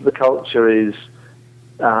if the culture is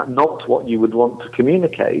not what you would want to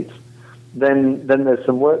communicate, then there's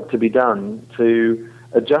some work to be done to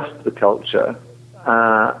adjust the culture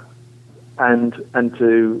and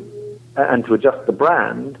to adjust the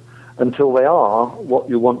brand until they are what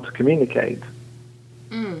you want to communicate.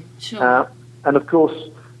 Sure. And of course,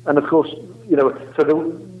 I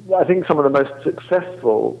think some of the most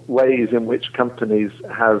successful ways in which companies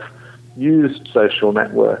have used social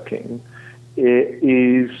networking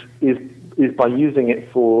is by using it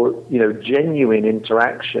for genuine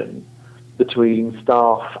interaction between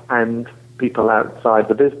staff and people outside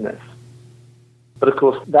the business. But of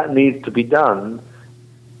course, that needs to be done.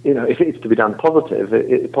 If it's to be done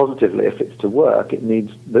positively, if it's to work, it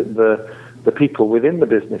needs the people within the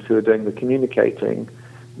business who are doing the communicating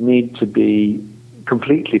need to be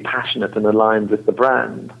completely passionate and aligned with the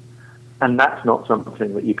brand, and that's not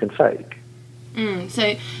something that you can fake.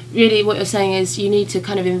 So really what you're saying is you need to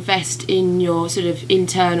kind of invest in your sort of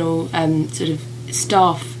internal sort of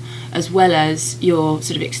staff as well as your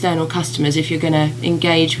sort of external customers if you're going to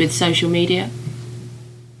engage with social media?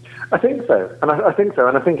 I think so, and I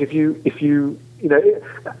think if you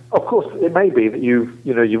of course it may be that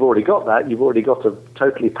you've already got that. You've already got a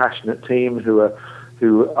totally passionate team who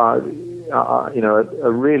are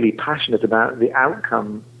really passionate about the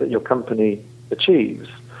outcome that your company achieves.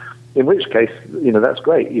 In which case, that's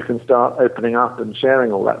great. You can start opening up and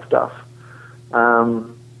sharing all that stuff.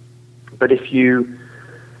 But if you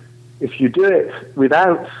do it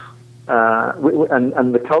without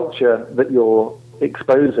and the culture that you're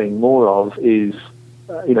exposing more of is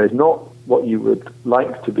not what you would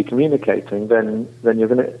like to be communicating, then it's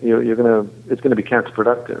going to be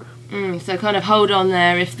counterproductive. So kind of hold on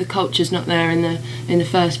there if the culture's not there in the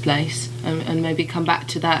first place, and maybe come back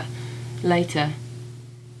to that later.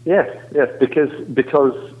 Yes, because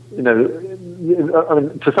I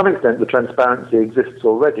mean, to some extent the transparency exists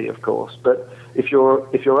already, of course. But if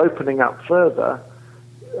you're opening up further,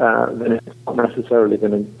 then it's not necessarily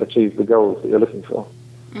going to achieve the goals that you're looking for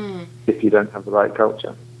if you don't have the right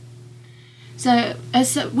culture. So,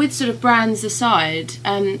 with sort of brands aside,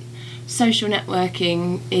 social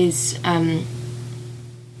networking is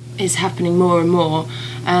happening more and more,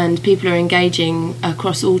 and people are engaging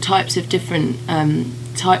across all types of different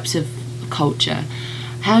types of culture.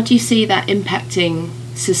 How do you see that impacting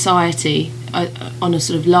society on a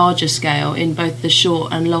sort of larger scale in both the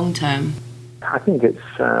short and long term? I think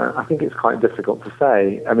it's quite difficult to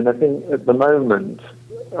say. I mean, I think at the moment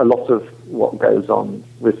a lot of what goes on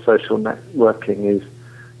with social networking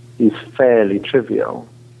is fairly trivial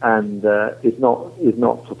and is not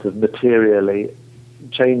sort of materially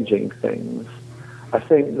changing things. I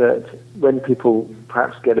think that when people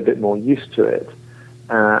perhaps get a bit more used to it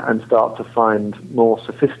and start to find more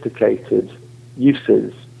sophisticated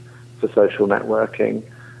uses for social networking,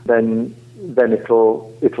 then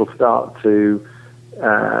it'll start to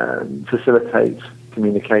facilitate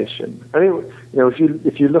communication. I think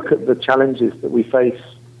if you look at the challenges that we face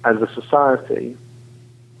as a society,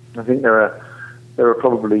 I think there are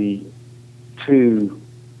probably two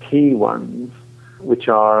key ones, which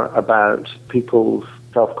are about people's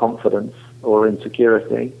self-confidence or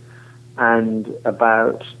insecurity, and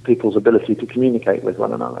about people's ability to communicate with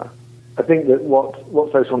one another. I think that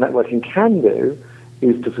what social networking can do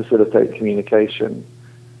is to facilitate communication.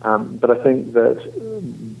 But I think that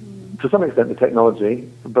to some extent the technology,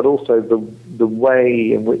 but also the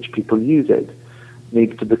way in which people use it,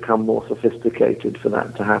 needs to become more sophisticated for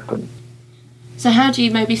that to happen. So how do you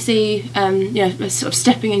maybe see, sort of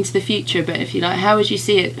stepping into the future, but if you like, how would you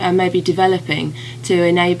see it maybe developing to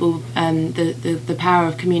enable the power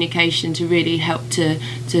of communication to really help to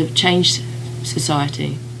change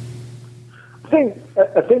society? I think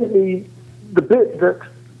the bit that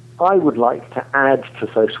I would like to add to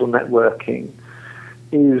social networking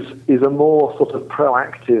is a more sort of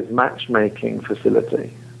proactive matchmaking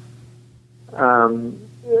facility.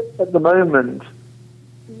 At the moment,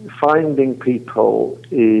 finding people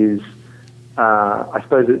is, I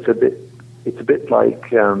suppose it's a bit like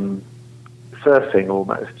surfing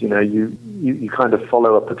almost. You know, you kind of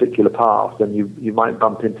follow a particular path, and you might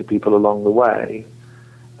bump into people along the way.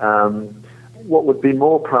 What would be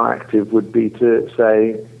more proactive would be to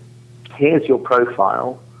say, here's your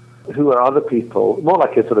profile. Who are other people? More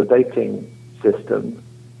like a sort of dating system.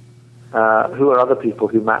 Who are other people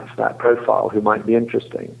who match that profile, who might be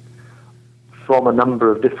interesting, from a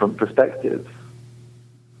number of different perspectives.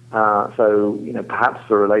 So, perhaps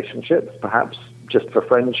for relationships, perhaps just for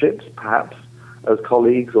friendships, perhaps as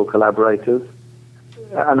colleagues or collaborators.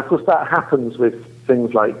 And of course that happens with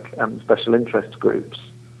things like special interest groups.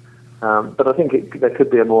 But I think there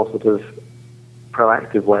could be a more sort of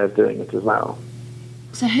proactive way of doing it as well.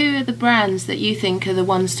 So who are the brands that you think are the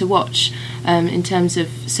ones to watch in terms of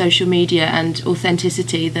social media and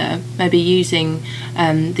authenticity that are maybe using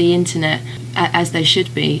the internet as they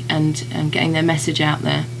should be and getting their message out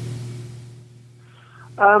there?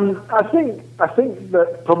 I think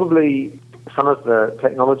that probably some of the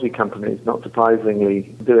technology companies, not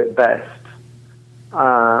surprisingly, do it best.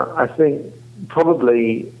 I think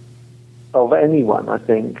probably of anyone, I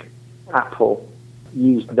think Apple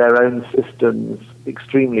used their own systems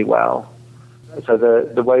extremely well. So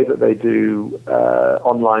the way that they do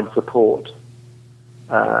online support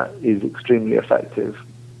is extremely effective.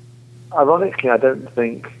 Ironically, I don't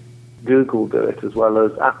think Google do it as well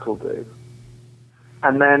as Apple do.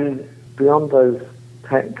 And then beyond those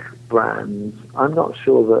tech brands, I'm not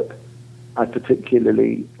sure that I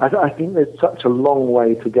particularly... I think there's such a long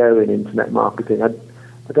way to go in internet marketing. I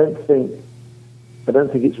don't think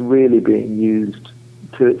it's really being used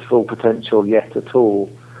to its full potential yet at all,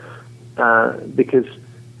 because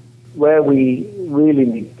where we really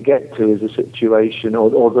need to get to is a situation,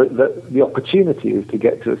 or the opportunity is to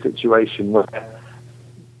get to a situation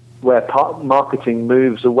where marketing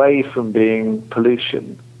moves away from being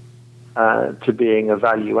pollution to being a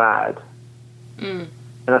value add. And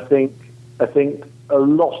I think a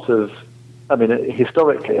lot of,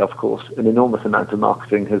 historically, of course, an enormous amount of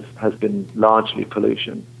marketing has been largely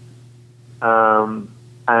pollution.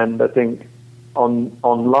 And I think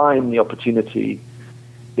online the opportunity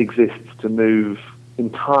exists to move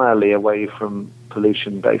entirely away from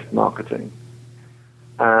pollution-based marketing.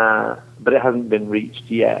 But it hasn't been reached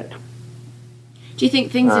yet. Do you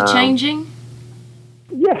think things are changing?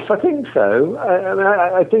 Yes, I think so.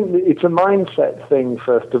 I think it's a mindset thing,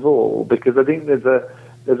 first of all, because I think there's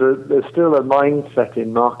still a mindset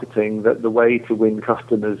in marketing that the way to win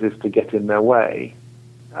customers is to get in their way.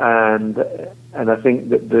 And I think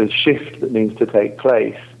that the shift that needs to take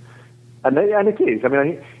place, and it is.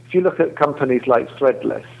 If you look at companies like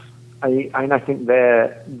Threadless, I think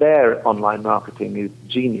their online marketing is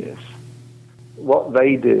genius. What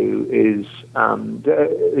they do is, are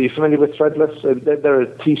you familiar with Threadless? They're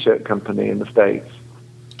a T-shirt company in the States.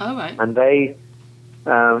 Oh, right. And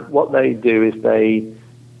what they do is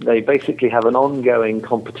they basically have an ongoing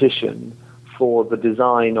competition for the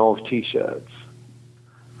design of T-shirts.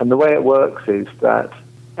 And the way it works is that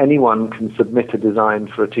anyone can submit a design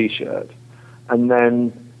for a T-shirt, and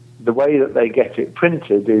then the way that they get it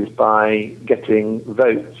printed is by getting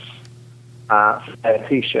votes for their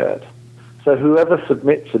T-shirt. So whoever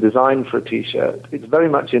submits a design for a T-shirt, it's very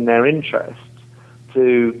much in their interest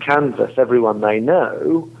to canvass everyone they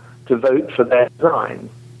know to vote for their design.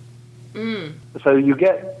 So you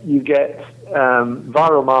get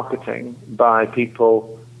viral marketing by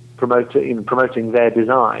people promoting their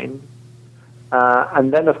design,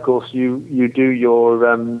 and then of course you do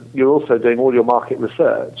you're also doing all your market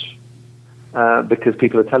research because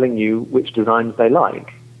people are telling you which designs they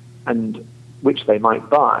like and which they might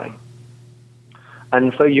buy.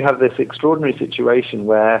 And so you have this extraordinary situation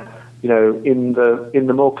where in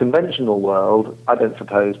the more conventional world, I don't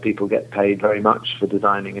suppose people get paid very much for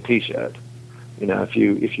designing a T-shirt.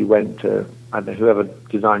 If you went to, I don't know, whoever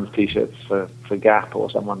designs T-shirts for Gap or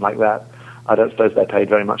someone like that, I don't suppose they're paid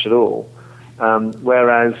very much at all.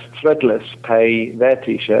 Whereas Threadless pay their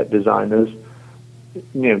T-shirt designers,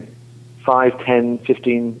 $5, $10,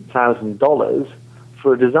 $15,000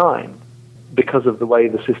 for a design because of the way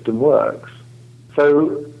the system works.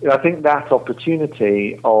 So I think that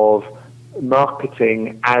opportunity of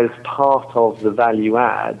marketing as part of the value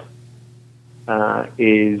add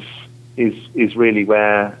is really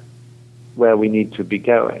where we need to be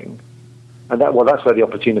going, and that's where the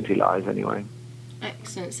opportunity lies anyway.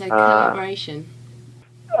 Excellent. So collaboration.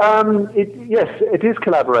 Yes, it is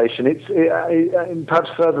collaboration. It's perhaps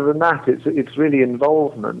further than that. It's really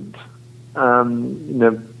involvement. What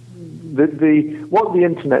the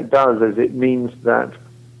internet does is it means that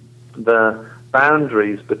the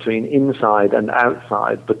boundaries between inside and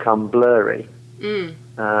outside become blurry.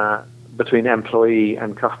 Between employee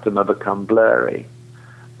and customer become blurry.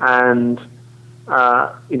 And,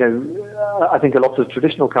 I think a lot of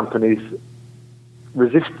traditional companies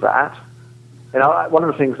resist that. One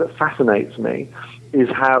of the things that fascinates me is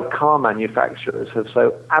how car manufacturers have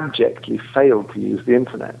so abjectly failed to use the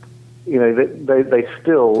internet. They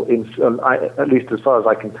still, at least as far as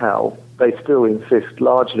I can tell, they still insist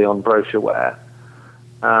largely on brochureware,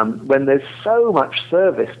 when there's so much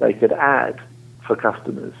service they could add for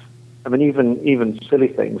customers. I mean, even silly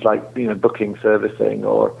things like booking servicing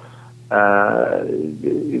or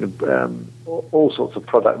all sorts of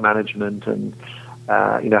product management and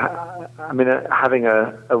having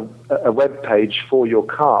a web page for your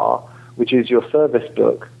car, which is your service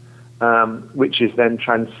book, which is then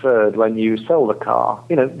transferred when you sell the car.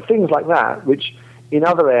 Things like that, which in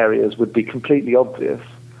other areas would be completely obvious,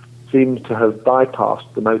 seems to have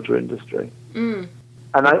bypassed the motor industry. So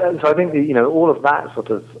I think all of that sort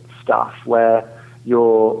of stuff where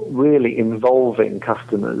you're really involving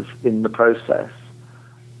customers in the process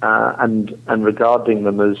and regarding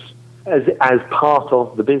them as part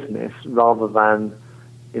of the business rather than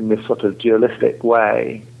in this sort of dualistic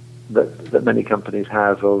way that many companies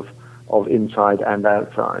have of inside and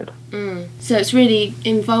outside. So it's really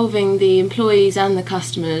involving the employees and the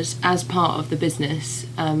customers as part of the business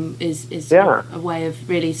is a way of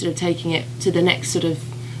really sort of taking it to the next sort of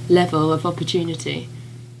level of opportunity.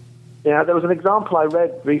 Yeah, there was an example I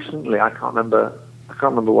read recently. I can't remember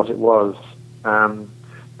what it was,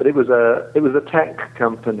 but it was a tech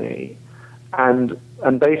company, and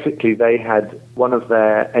basically they had one of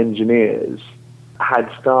their engineers had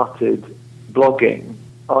started blogging,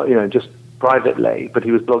 just privately, but he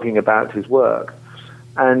was blogging about his work,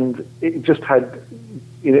 and it just had,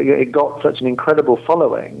 it got such an incredible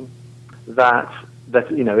following that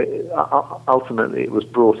ultimately it was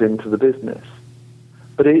brought into the business.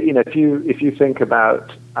 But if you think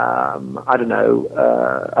about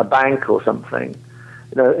a bank or something,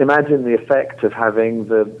 imagine the effect of having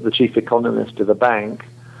the chief economist of a bank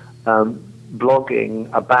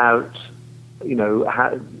blogging about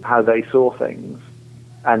how they saw things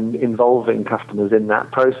and involving customers in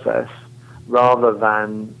that process, rather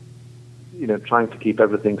than trying to keep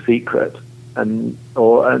everything secret and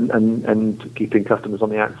keeping customers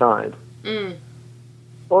on the outside.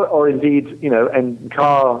 Or indeed, and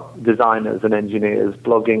car designers and engineers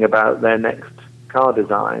blogging about their next car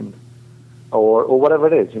design, or whatever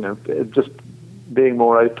it is, just being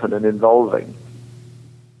more open and involving.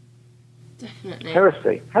 Definitely.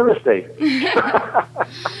 Heresy.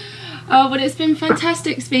 Oh, well, it's been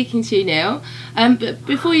fantastic speaking to you, Neil. But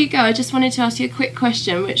before you go, I just wanted to ask you a quick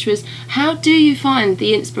question, which was, how do you find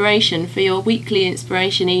the inspiration for your weekly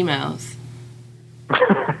inspiration emails?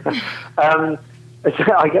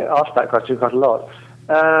 I get asked that question quite a lot.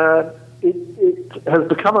 It has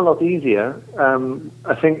become a lot easier,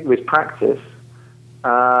 I think, with practice.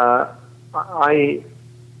 But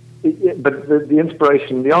the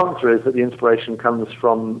inspiration, the answer is that the inspiration comes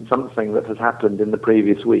from something that has happened in the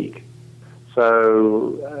previous week.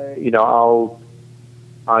 So,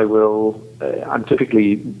 I'm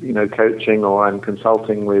typically, coaching or I'm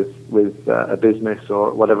consulting with a business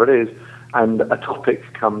or whatever it is, and a topic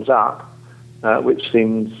comes up, which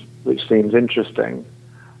seems interesting,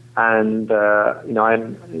 and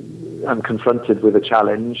I'm confronted with a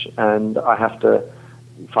challenge, and I have to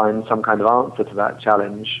find some kind of answer to that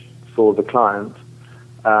challenge for the client,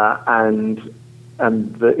 and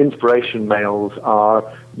the inspiration mails are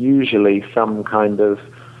usually some kind of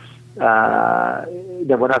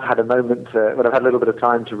when I've had a moment, when I've had a little bit of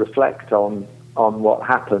time to reflect on what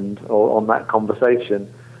happened or on that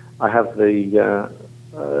conversation, I have the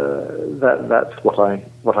that's what I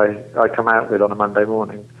come out with on a Monday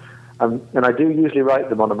morning. And I do usually write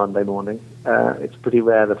them on a Monday morning. It's pretty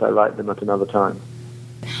rare that I write them at another time.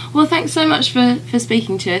 Well, thanks so much for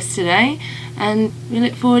speaking to us today, and we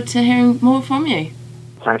look forward to hearing more from you.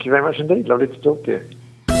 Thank you very much indeed. Lovely to talk to you.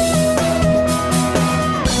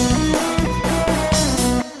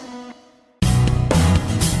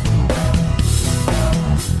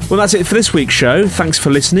 Well, that's it for this week's show. Thanks for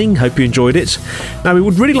listening. Hope you enjoyed it. Now, we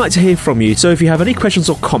would really like to hear from you, so if you have any questions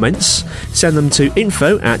or comments, send them to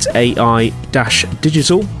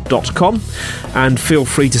info@ai-digital.com, and feel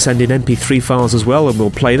free to send in MP3 files as well, and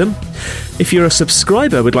we'll play them. If you're a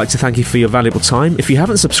subscriber, we'd like to thank you for your valuable time. If you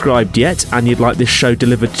haven't subscribed yet and you'd like this show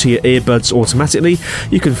delivered to your earbuds automatically,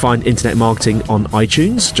 you can find Internet Marketing on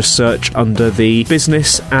iTunes. Just search under the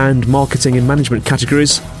business and marketing and management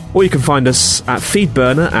categories. Or you can find us at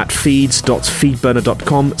Feedburner at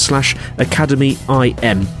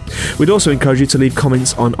feeds.feedburner.com/academyim. We'd also encourage you to leave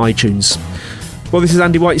comments on iTunes. Well, this is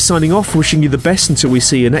Andy White signing off, wishing you the best until we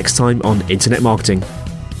see you next time on Internet Marketing.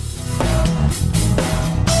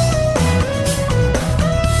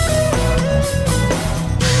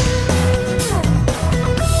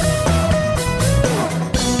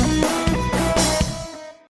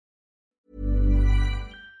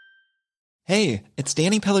 Hey, it's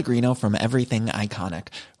Danny Pellegrino from Everything Iconic.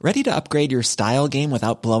 Ready to upgrade your style game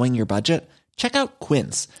without blowing your budget? Check out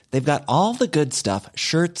Quince. They've got all the good stuff,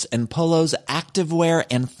 shirts and polos, activewear,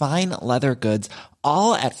 and fine leather goods,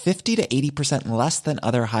 all at 50 to 80% less than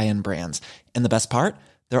other high-end brands. And the best part?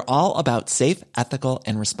 They're all about safe, ethical,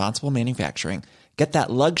 and responsible manufacturing. Get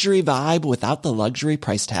that luxury vibe without the luxury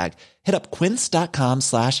price tag. Hit up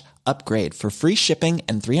quince.com/upgrade for free shipping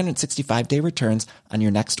and 365-day returns on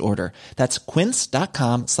your next order. That's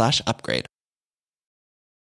quince.com/upgrade.